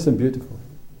 famous and beautiful.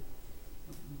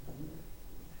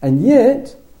 And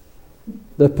yet,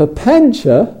 the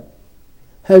Papancha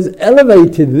has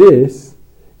elevated this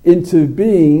into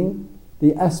being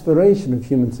the aspiration of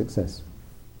human success.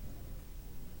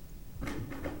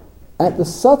 At the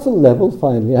subtle level,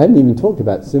 finally, I haven't even talked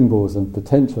about symbols and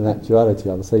potential and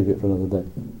actuality, I'll save it for another day.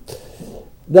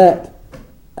 That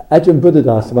Ajahn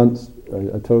Buddhadasa once,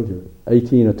 I told you,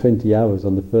 18 or 20 hours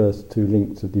on the first 2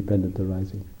 links of dependent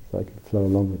arising, so I can flow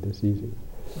along with this easily.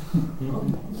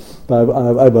 But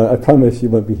I promise you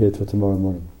won't be here till tomorrow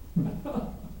morning.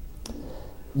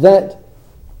 That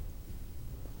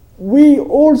we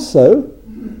also,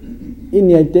 in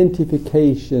the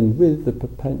identification with the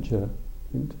Papancha,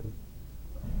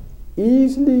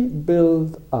 easily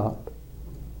build up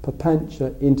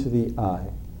Papancha into the I,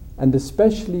 and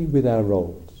especially with our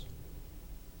roles.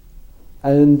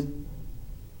 And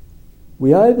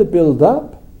we either build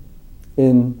up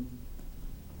in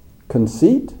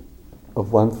conceit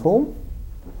of one form,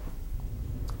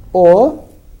 or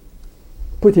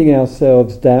putting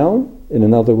ourselves down in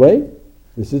another way.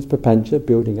 This is Papancha,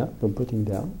 building up and putting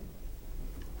down.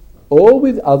 Or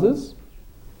with others.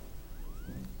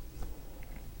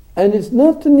 And it's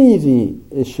not an easy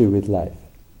issue with life,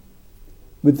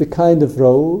 with the kind of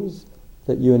roles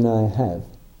that you and I have.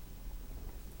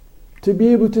 To be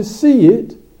able to see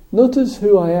it not as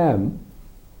who I am,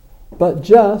 but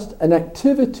just an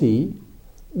activity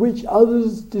which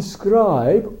others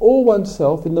describe or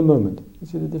oneself in the moment. You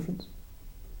see the difference?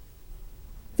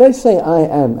 If I say I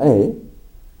am A,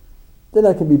 then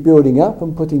I can be building up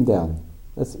and putting down.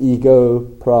 That's ego,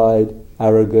 pride,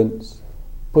 arrogance,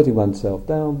 putting oneself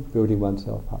down, building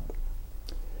oneself up.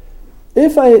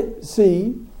 If I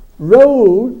see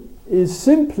role is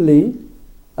simply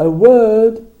a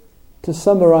word to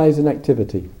summarize an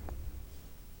activity.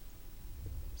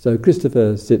 So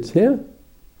Christopher sits here,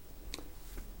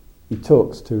 he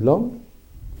talks too long,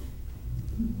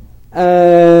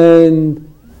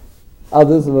 and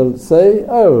others will say,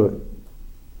 oh,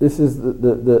 this is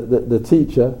the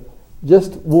teacher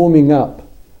just warming up.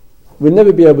 We'll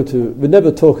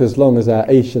never talk as long as our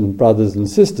Asian brothers and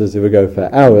sisters who will go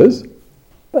for hours,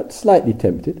 but slightly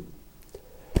tempted.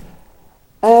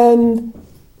 And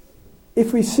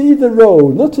if we see the role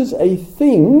not as a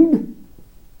thing,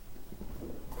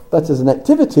 but as an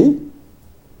activity,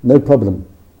 no problem.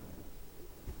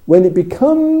 When it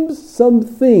becomes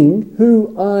something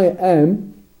who I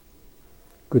am,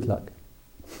 good luck.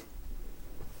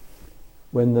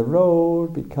 when the role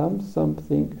becomes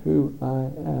something who I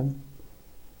am,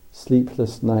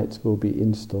 sleepless nights will be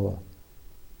in store.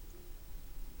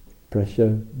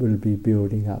 Pressure will be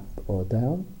building up or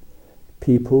down.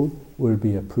 People will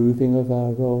be approving of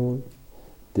our role,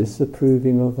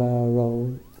 disapproving of our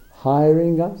role,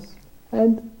 hiring us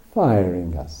and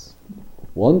firing us,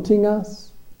 wanting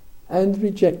us and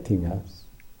rejecting us.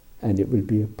 And it will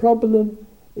be a problem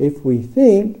if we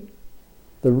think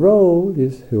the role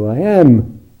is who I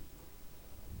am.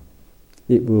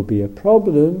 It will be a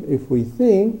problem if we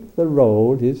think the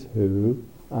role is who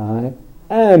I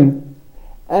am.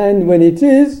 And when it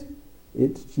is,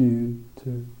 it's due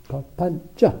to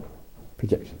papancha,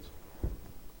 projections.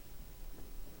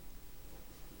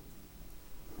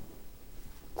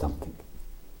 Something.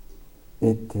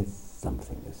 It is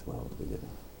something, this world we live in.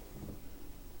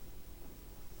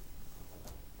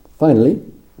 Finally,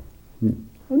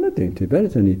 I'm not doing too bad,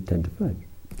 it's only 10 to 5.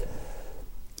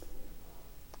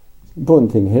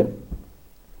 Important thing here.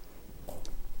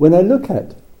 When I look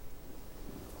at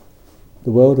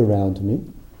the world around me,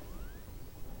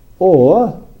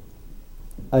 or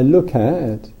I look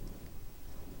at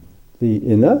the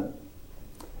inner,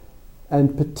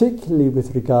 and particularly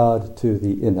with regard to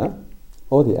the inner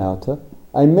or the outer,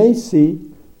 I may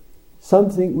see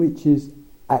something which is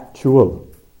actual,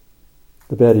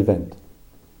 the bare event.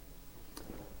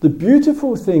 The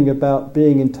beautiful thing about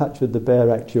being in touch with the bare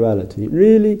actuality,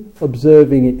 really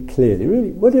observing it clearly,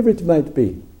 really whatever it might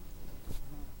be,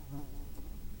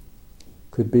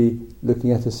 could be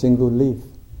looking at a single leaf,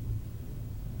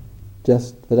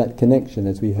 just for that connection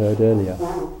as we heard earlier.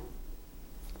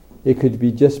 It could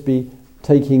be just be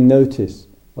taking notice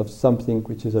of something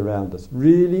which is around us,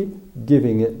 really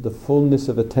giving it the fullness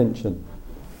of attention.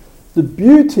 The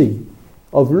beauty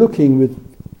of looking with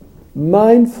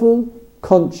mindful,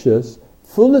 conscious,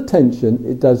 full attention,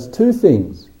 it does two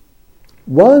things.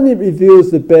 One, it reveals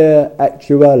the bare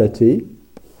actuality,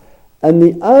 and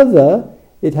the other,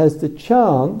 it has the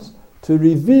chance to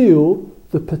reveal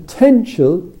the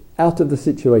potential out of the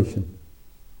situation.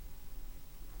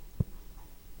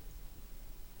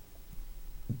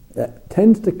 That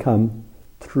tends to come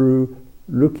through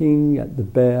looking at the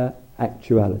bare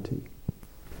actuality.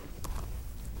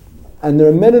 And there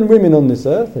are men and women on this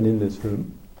earth and in this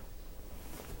room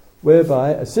whereby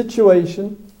a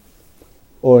situation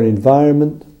or an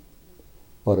environment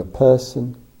or a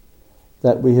person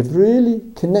that we have really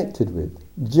connected with,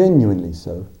 genuinely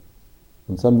so,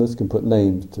 and some of us can put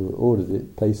names to all of the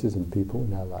places and people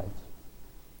in our lives,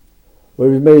 where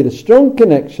we've made a strong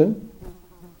connection.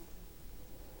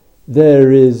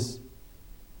 There is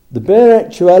the bare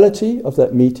actuality of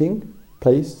that meeting,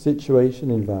 place, situation,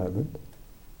 environment.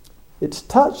 It's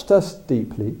touched us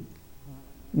deeply,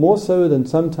 more so than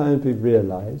sometimes we've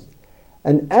realized,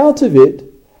 and out of it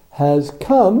has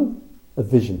come a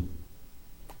vision.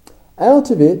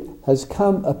 Out of it has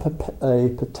come a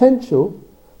potential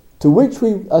to which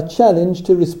we are challenged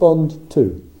to respond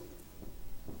to.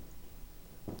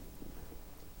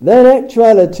 That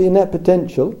actuality and that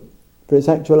potential for its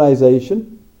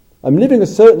actualization, I'm living a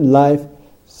certain life,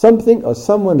 something or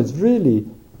someone has really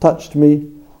touched me,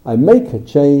 I make a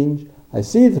change, I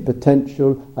see the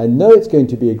potential, I know it's going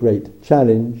to be a great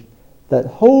challenge. That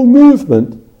whole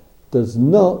movement does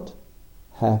not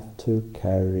have to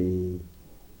carry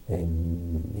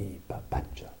any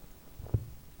papancha.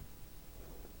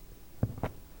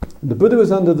 The Buddha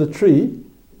was under the tree.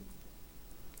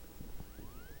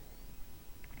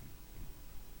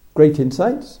 Great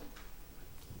insights,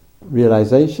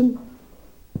 realization,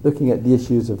 looking at the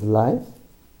issues of life.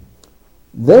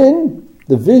 Then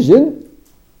the vision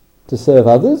to serve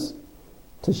others,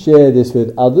 to share this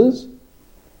with others,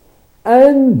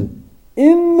 and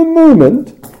in the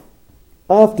moment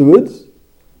afterwards,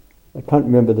 I can't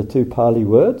remember the two Pali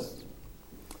words,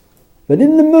 but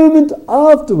in the moment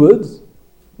afterwards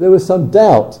there was some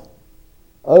doubt.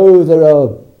 Oh,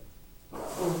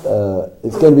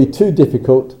 it's going to be too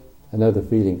difficult. I know the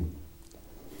feeling.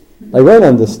 I won't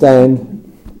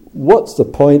understand. What's the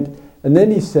point? And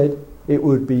then he said it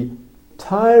would be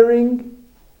tiring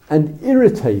and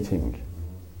irritating.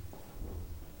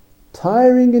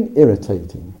 Tiring and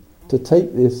irritating to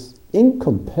take this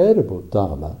incomparable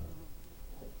Dharma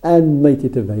and make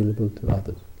it available to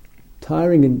others.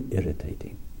 Tiring and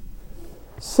irritating.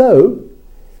 So,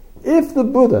 if the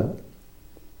Buddha,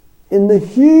 in the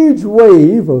huge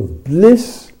wave of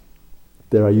bliss,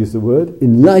 dare I use the word,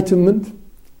 enlightenment,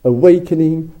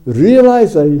 awakening,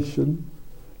 realization,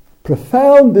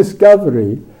 profound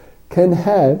discovery, can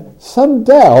have some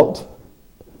doubt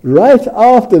right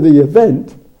after the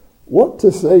event, what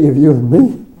to say of you and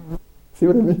me? See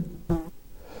what I mean?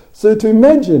 So to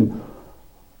imagine,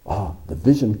 the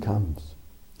vision comes.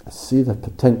 I see the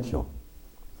potential.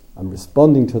 I'm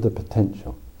responding to the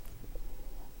potential.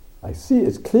 I see it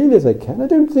as clearly as I can. I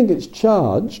don't think it's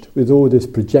charged with all these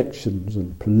projections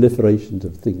and proliferations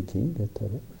of thinking.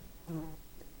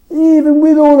 Even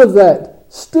with all of that,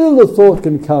 still the thought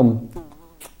can come,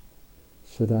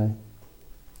 should I?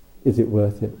 Is it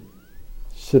worth it?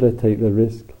 Should I take the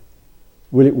risk?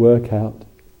 Will it work out?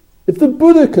 If the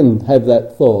Buddha can have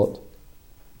that thought,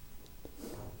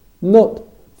 not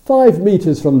 5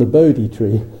 meters from the Bodhi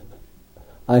tree,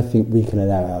 I think we can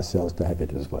allow ourselves to have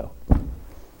it as well.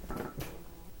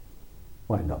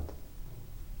 Why not?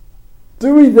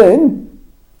 Do we then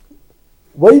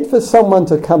wait for someone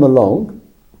to come along,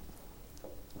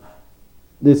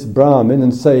 this Brahmin,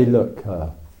 and say, look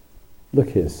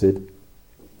here, Sid.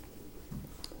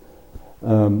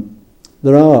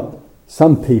 There are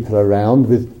some people around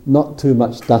with not too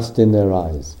much dust in their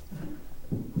eyes.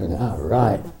 And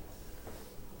right.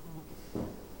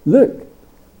 Look,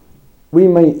 we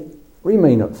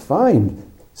may not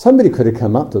find. Somebody could have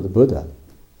come up to the Buddha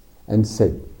and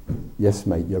said, yes,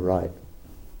 mate, you're right.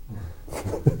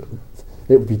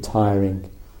 It would be tiring.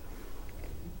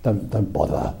 Don't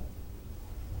bother.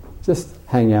 Just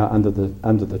hang out under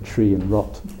the tree and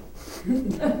rot,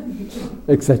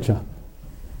 etc.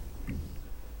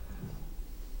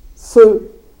 So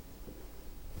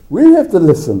we have to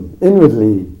listen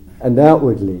inwardly and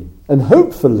outwardly, and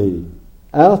hopefully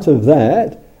out of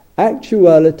that,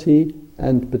 actuality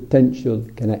and potential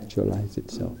can actualize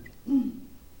itself.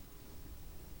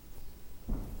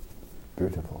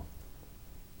 Beautiful.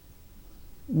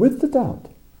 With the doubt,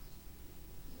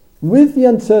 with the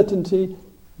uncertainty,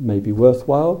 may be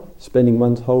worthwhile spending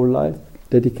one's whole life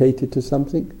dedicated to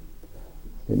something.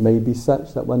 It may be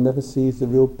such that one never sees the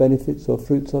real benefits or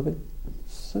fruits of it.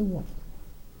 So what?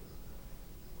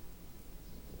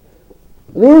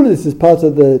 And all of this is part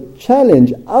of the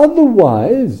challenge.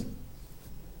 Otherwise,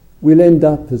 we'll end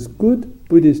up as good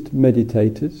Buddhist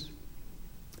meditators,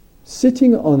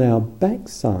 sitting on our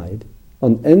backside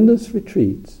on endless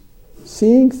retreats,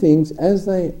 seeing things as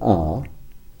they are,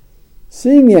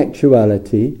 seeing the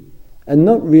actuality, and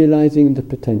not realizing the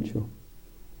potential.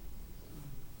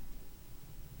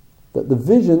 That the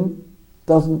vision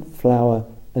doesn't flower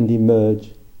and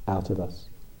emerge out of us.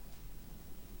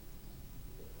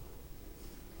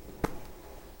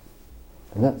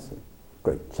 And that's a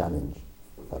great challenge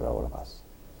for all of us.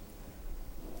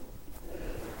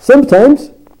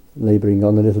 Sometimes, labouring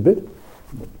on a little bit,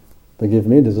 forgive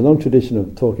me, there's a long tradition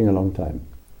of talking a long time.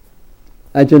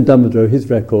 Ajahn Dhammadro, his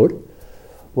record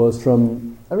was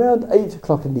from around 8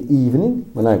 o'clock in the evening,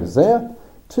 when I was there,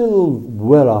 till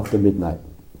well after midnight.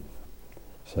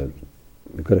 So,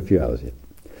 we've got a few hours here.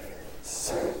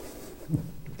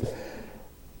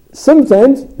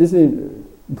 Sometimes, this is an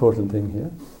important thing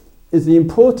here, is the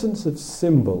importance of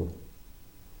symbol.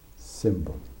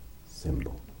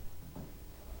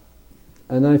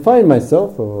 And I find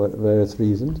myself, for various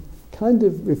reasons, kind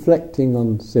of reflecting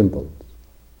on symbols.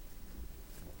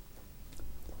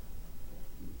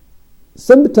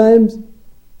 Sometimes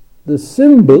the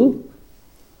symbol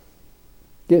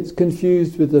gets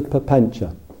confused with the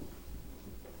papancha.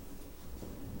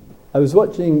 I was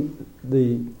watching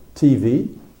the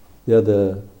TV the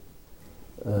other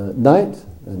night,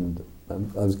 and I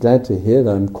was glad to hear that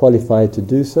I'm qualified to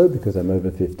do so because I'm over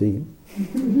 15.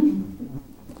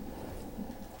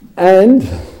 And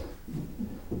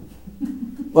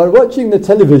while watching the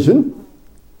television,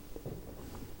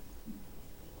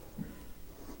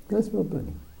 that's not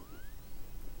burning.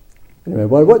 Anyway,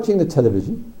 while watching the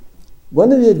television,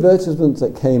 one of the advertisements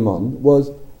that came on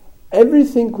was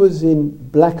everything was in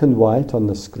black and white on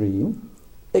the screen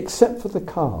except for the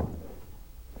car.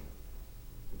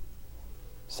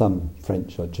 Some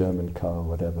French or German car,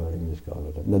 whatever, English car,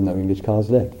 whatever. There are no English cars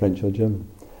left, French or German.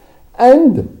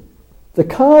 And the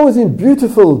car was in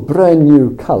beautiful brand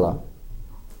new colour,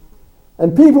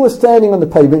 and people were standing on the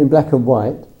pavement in black and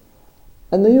white,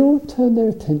 and they all turned their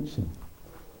attention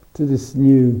to this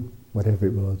new, whatever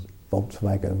it was,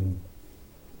 Volkswagen,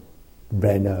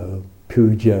 Renault,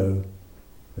 Peugeot,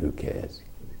 who cares,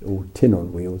 all tin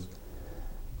on wheels.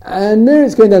 And there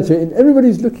it's going down to it, and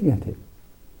everybody's looking at it.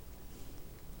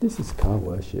 This is car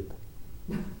worship.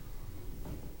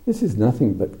 This is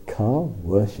nothing but car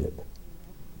worship.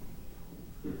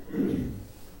 And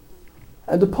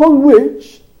upon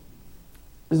which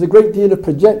there's a great deal of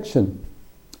projection.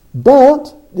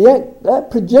 But that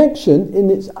projection, in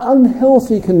its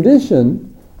unhealthy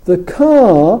condition, the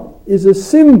car is a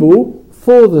symbol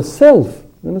for the self.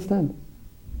 You understand?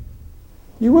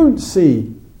 You won't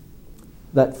see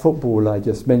that football I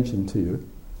just mentioned to you,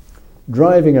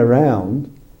 driving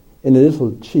around in a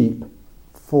little cheap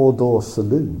 4-door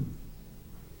saloon.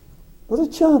 What a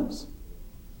chance!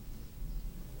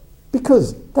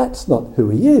 Because that's not who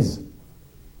he is.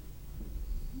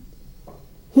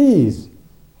 He's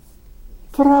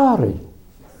Ferrari,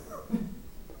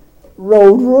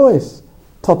 Rolls Royce,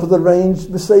 top of the range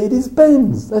Mercedes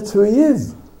Benz. That's who he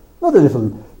is. Not a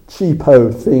little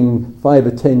cheapo thing, 5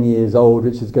 or 10 years old,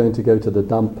 which is going to go to the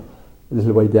dump a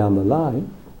little way down the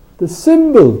line. The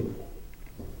symbol.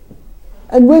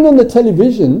 And when on the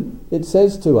television it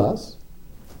says to us,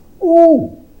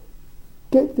 oh,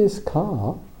 get this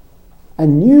car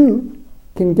and you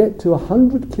can get to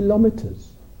 100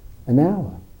 kilometers an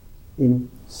hour in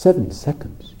 7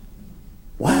 seconds.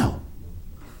 Wow.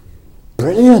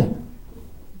 Brilliant.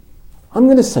 I'm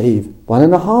going to save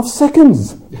 1.5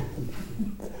 seconds.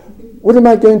 What am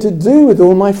I going to do with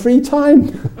all my free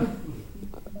time?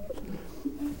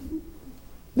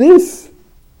 This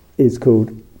is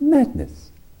called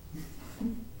madness.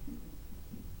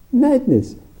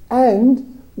 Madness.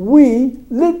 And we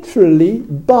literally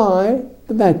buy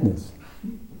the madness.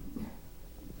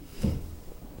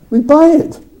 We buy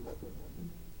it.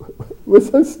 We're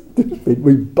so stupid.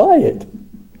 We buy it.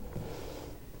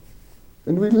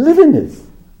 And we live in it.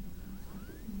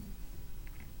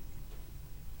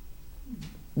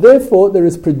 Therefore, there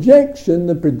is projection.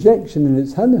 The projection, and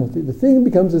it's unhealthy. The thing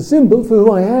becomes a symbol for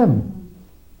who I am.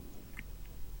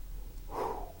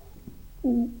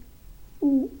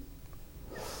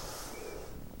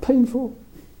 Painful.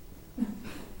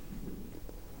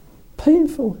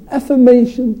 Painful.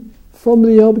 Affirmation from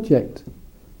the object.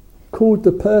 Called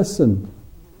the person.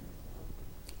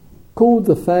 Called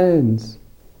the fans.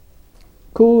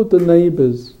 Called the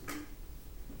neighbours.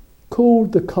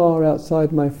 Called the car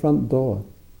outside my front door.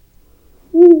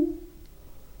 Ooh.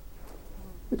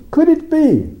 But could it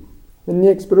be, in the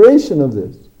exploration of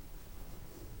this,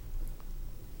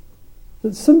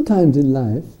 that sometimes in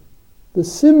life the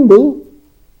symbol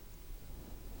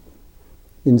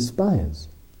inspires?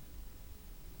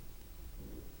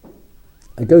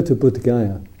 I go to Buddh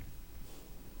Gaya,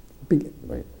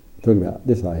 talking about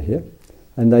this eye here,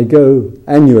 and I go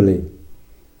annually.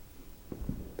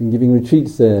 Been giving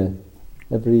retreats there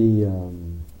every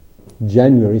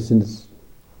January since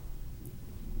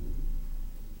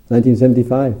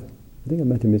 1975. I think I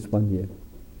might have missed 1 year.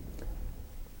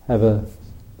 Have a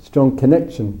strong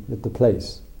connection with the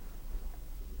place,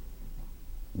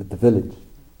 with the village.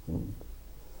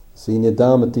 Senior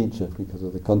Dharma teacher because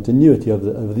of the continuity of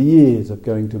over the years of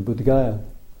going to Buddh Gaya.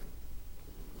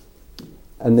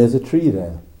 And there's a tree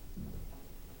there.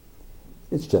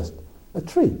 It's just a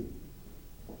tree.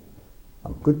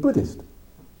 I'm a good Buddhist.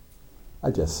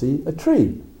 I just see a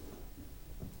tree.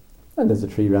 And there's a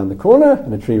tree round the corner,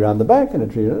 and a tree round the back, and a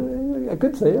tree... I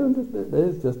could say,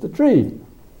 there's just a tree.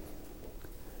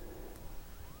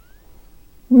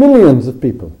 Millions of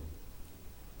people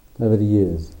over the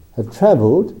years have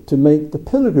travelled to make the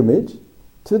pilgrimage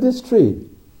to this tree.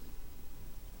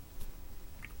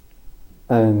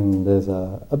 And there's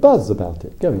a buzz about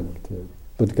it going to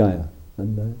Buddh Gaya.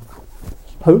 And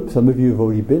I hope some of you have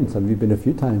already been. Some of you have been a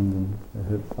few times, and I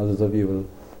hope others of you will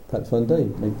perhaps one day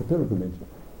make the pilgrimage.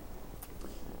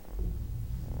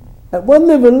 At one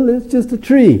level, it's just a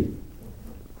tree.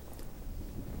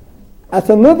 At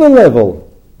another level,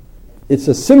 it's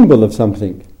a symbol of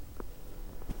something.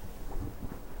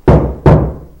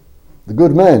 The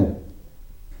good man,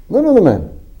 not of the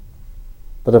man,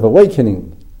 but of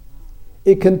awakening.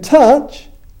 It can touch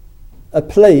a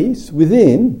place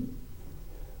within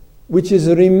which is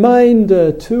a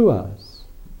reminder to us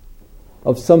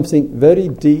of something very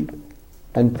deep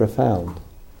and profound.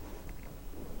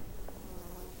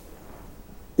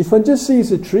 If one just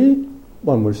sees a tree,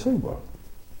 one would say, well,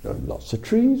 there are lots of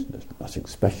trees, there's nothing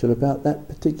special about that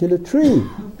particular tree.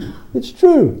 It's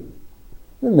true.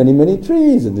 There are many, many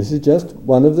trees, and this is just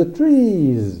one of the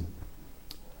trees.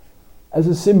 As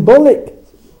a symbolic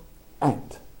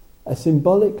act, a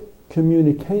symbolic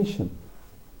communication,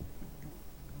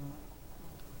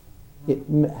 it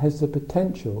has the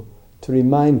potential to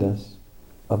remind us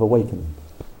of awakening.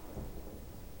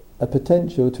 A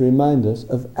potential to remind us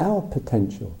of our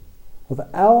potential, of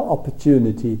our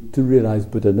opportunity to realize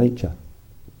Buddha nature.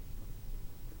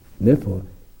 Therefore,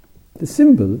 the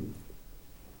symbol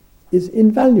is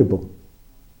invaluable.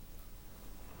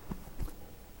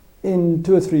 In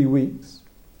 2 or 3 weeks,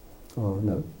 or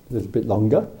no, a little bit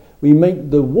longer, we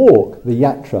make the walk, the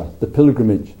yatra, the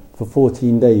pilgrimage, for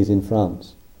 14 days in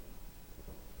France.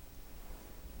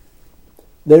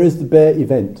 There is the bare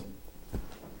event.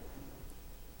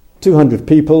 200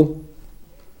 people,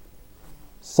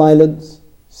 silence,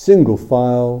 single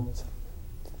file,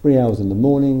 3 hours in the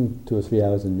morning, 2 or 3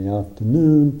 hours in the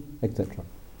afternoon, etc.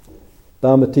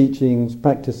 Dharma teachings,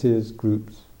 practices,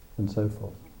 groups, and so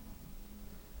forth.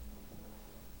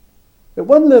 At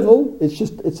one level,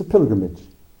 it's a pilgrimage.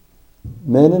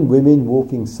 Men and women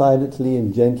walking silently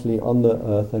and gently on the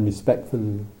earth and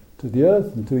respectfully to the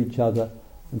earth and to each other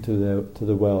and to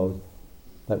the world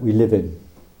that we live in.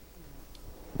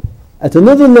 At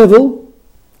another level,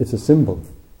 it's a symbol.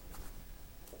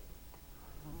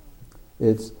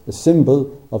 It's a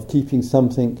symbol of keeping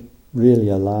something really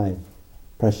alive,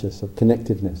 precious, of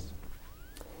connectedness.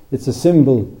 It's a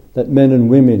symbol that men and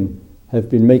women have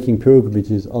been making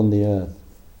pilgrimages on the earth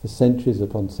for centuries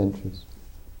upon centuries.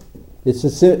 It's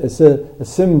a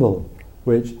symbol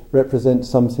which represents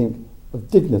something of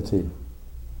dignity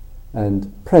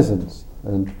and presence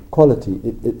and quality.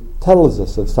 It tells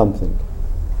us of something.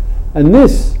 And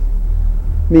this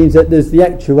means that there's the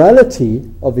actuality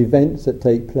of events that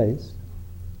take place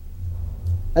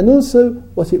and also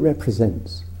what it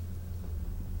represents.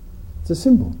 It's a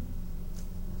symbol.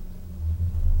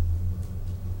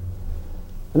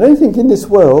 And I think in this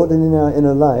world and in our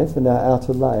inner life and our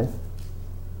outer life,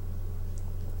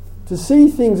 to see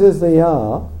things as they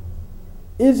are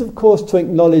is, of course, to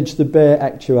acknowledge the bare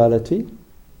actuality.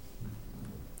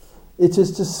 It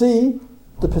is to see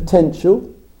the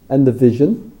potential and the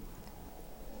vision,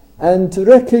 and to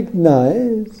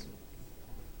recognize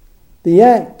the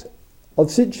act of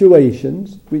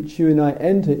situations which you and I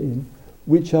enter in,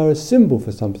 which are a symbol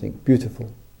for something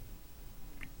beautiful.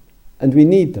 And we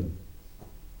need them.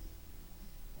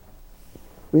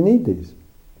 We need these.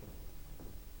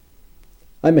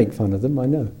 I make fun of them, I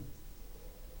know.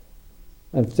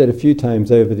 I've said a few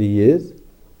times over the years,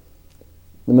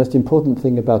 the most important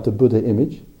thing about a Buddha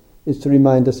image is to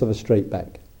remind us of a straight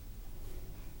back.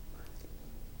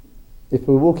 If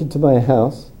we walk into my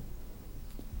house,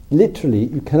 literally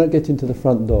you cannot get into the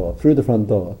front door, through the front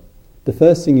door. The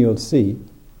first thing you'll see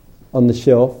on the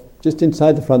shelf, just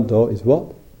inside the front door, is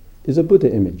what? Is a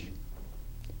Buddha image.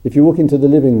 If you walk into the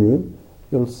living room,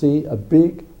 you'll see a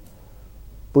big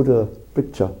Buddha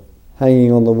picture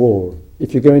hanging on the wall.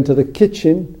 If you go into the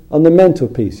kitchen, on the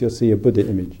mantelpiece, you'll see a Buddha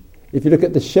image. If you look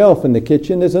at the shelf in the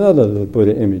kitchen, there's another little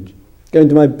Buddha image. Go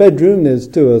into my bedroom, there's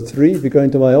 2 or 3. If you go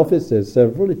into my office, there's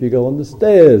several. If you go on the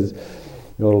stairs,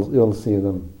 you'll see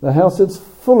them. The house is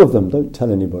full of them. Don't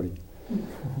tell anybody.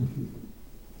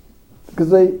 Because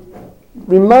they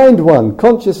remind one,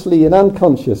 consciously and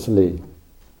unconsciously,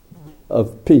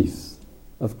 of peace,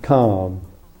 of calm,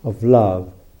 of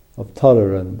love, of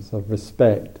tolerance, of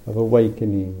respect, of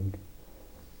awakening.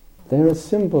 They're a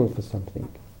symbol for something.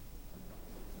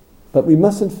 But we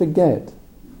mustn't forget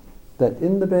that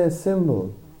in the bare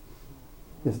symbol,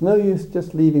 it's no use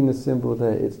just leaving the symbol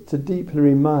there. It's to deeply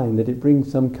remind that it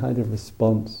brings some kind of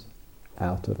response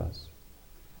out of us.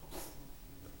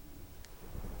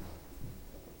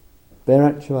 Bare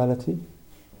actuality,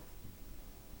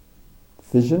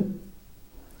 vision,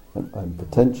 and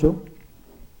potential,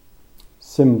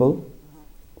 symbol,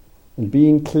 and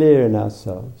being clear in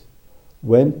ourselves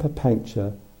when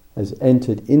papancha has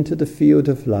entered into the field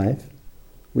of life,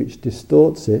 which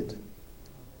distorts it,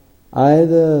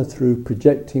 either through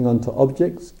projecting onto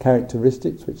objects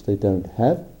characteristics which they don't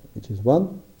have, which is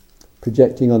one,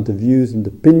 projecting onto views and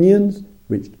opinions,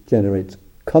 which generates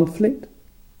conflict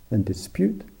and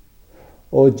dispute,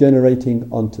 or generating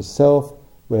onto self,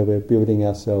 where we're building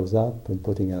ourselves up and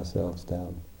putting ourselves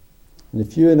down. And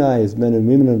if you and I, as men and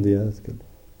women of the earth, could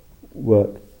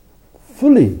work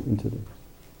fully into this,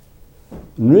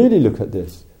 and really look at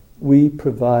this, we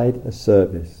provide a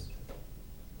service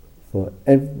for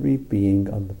every being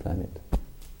on the planet.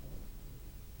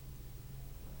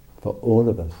 For all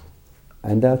of us,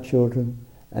 and our children,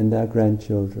 and our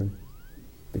grandchildren,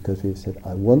 because we've said,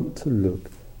 I want to look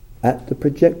at the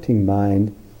projecting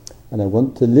mind, and I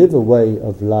want to live a way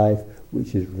of life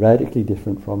which is radically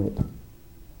different from it.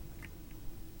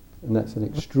 And that's an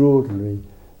extraordinary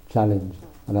challenge.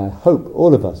 And I hope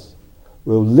all of us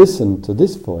will listen to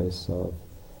this voice of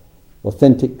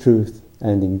authentic truth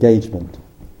and engagement,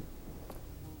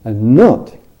 and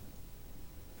not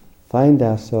find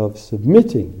ourselves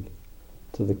submitting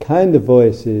to the kind of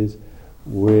voices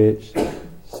which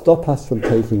stop us from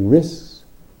taking risks,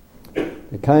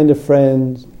 the kind of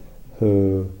friends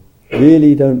who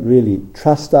really don't really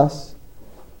trust us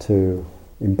to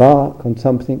embark on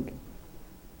something,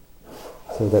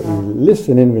 so that we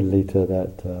listen inwardly to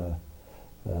that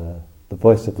the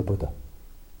voice of the Buddha.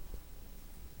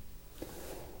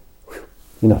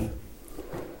 Enough.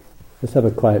 Let's have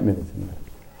a quiet minute.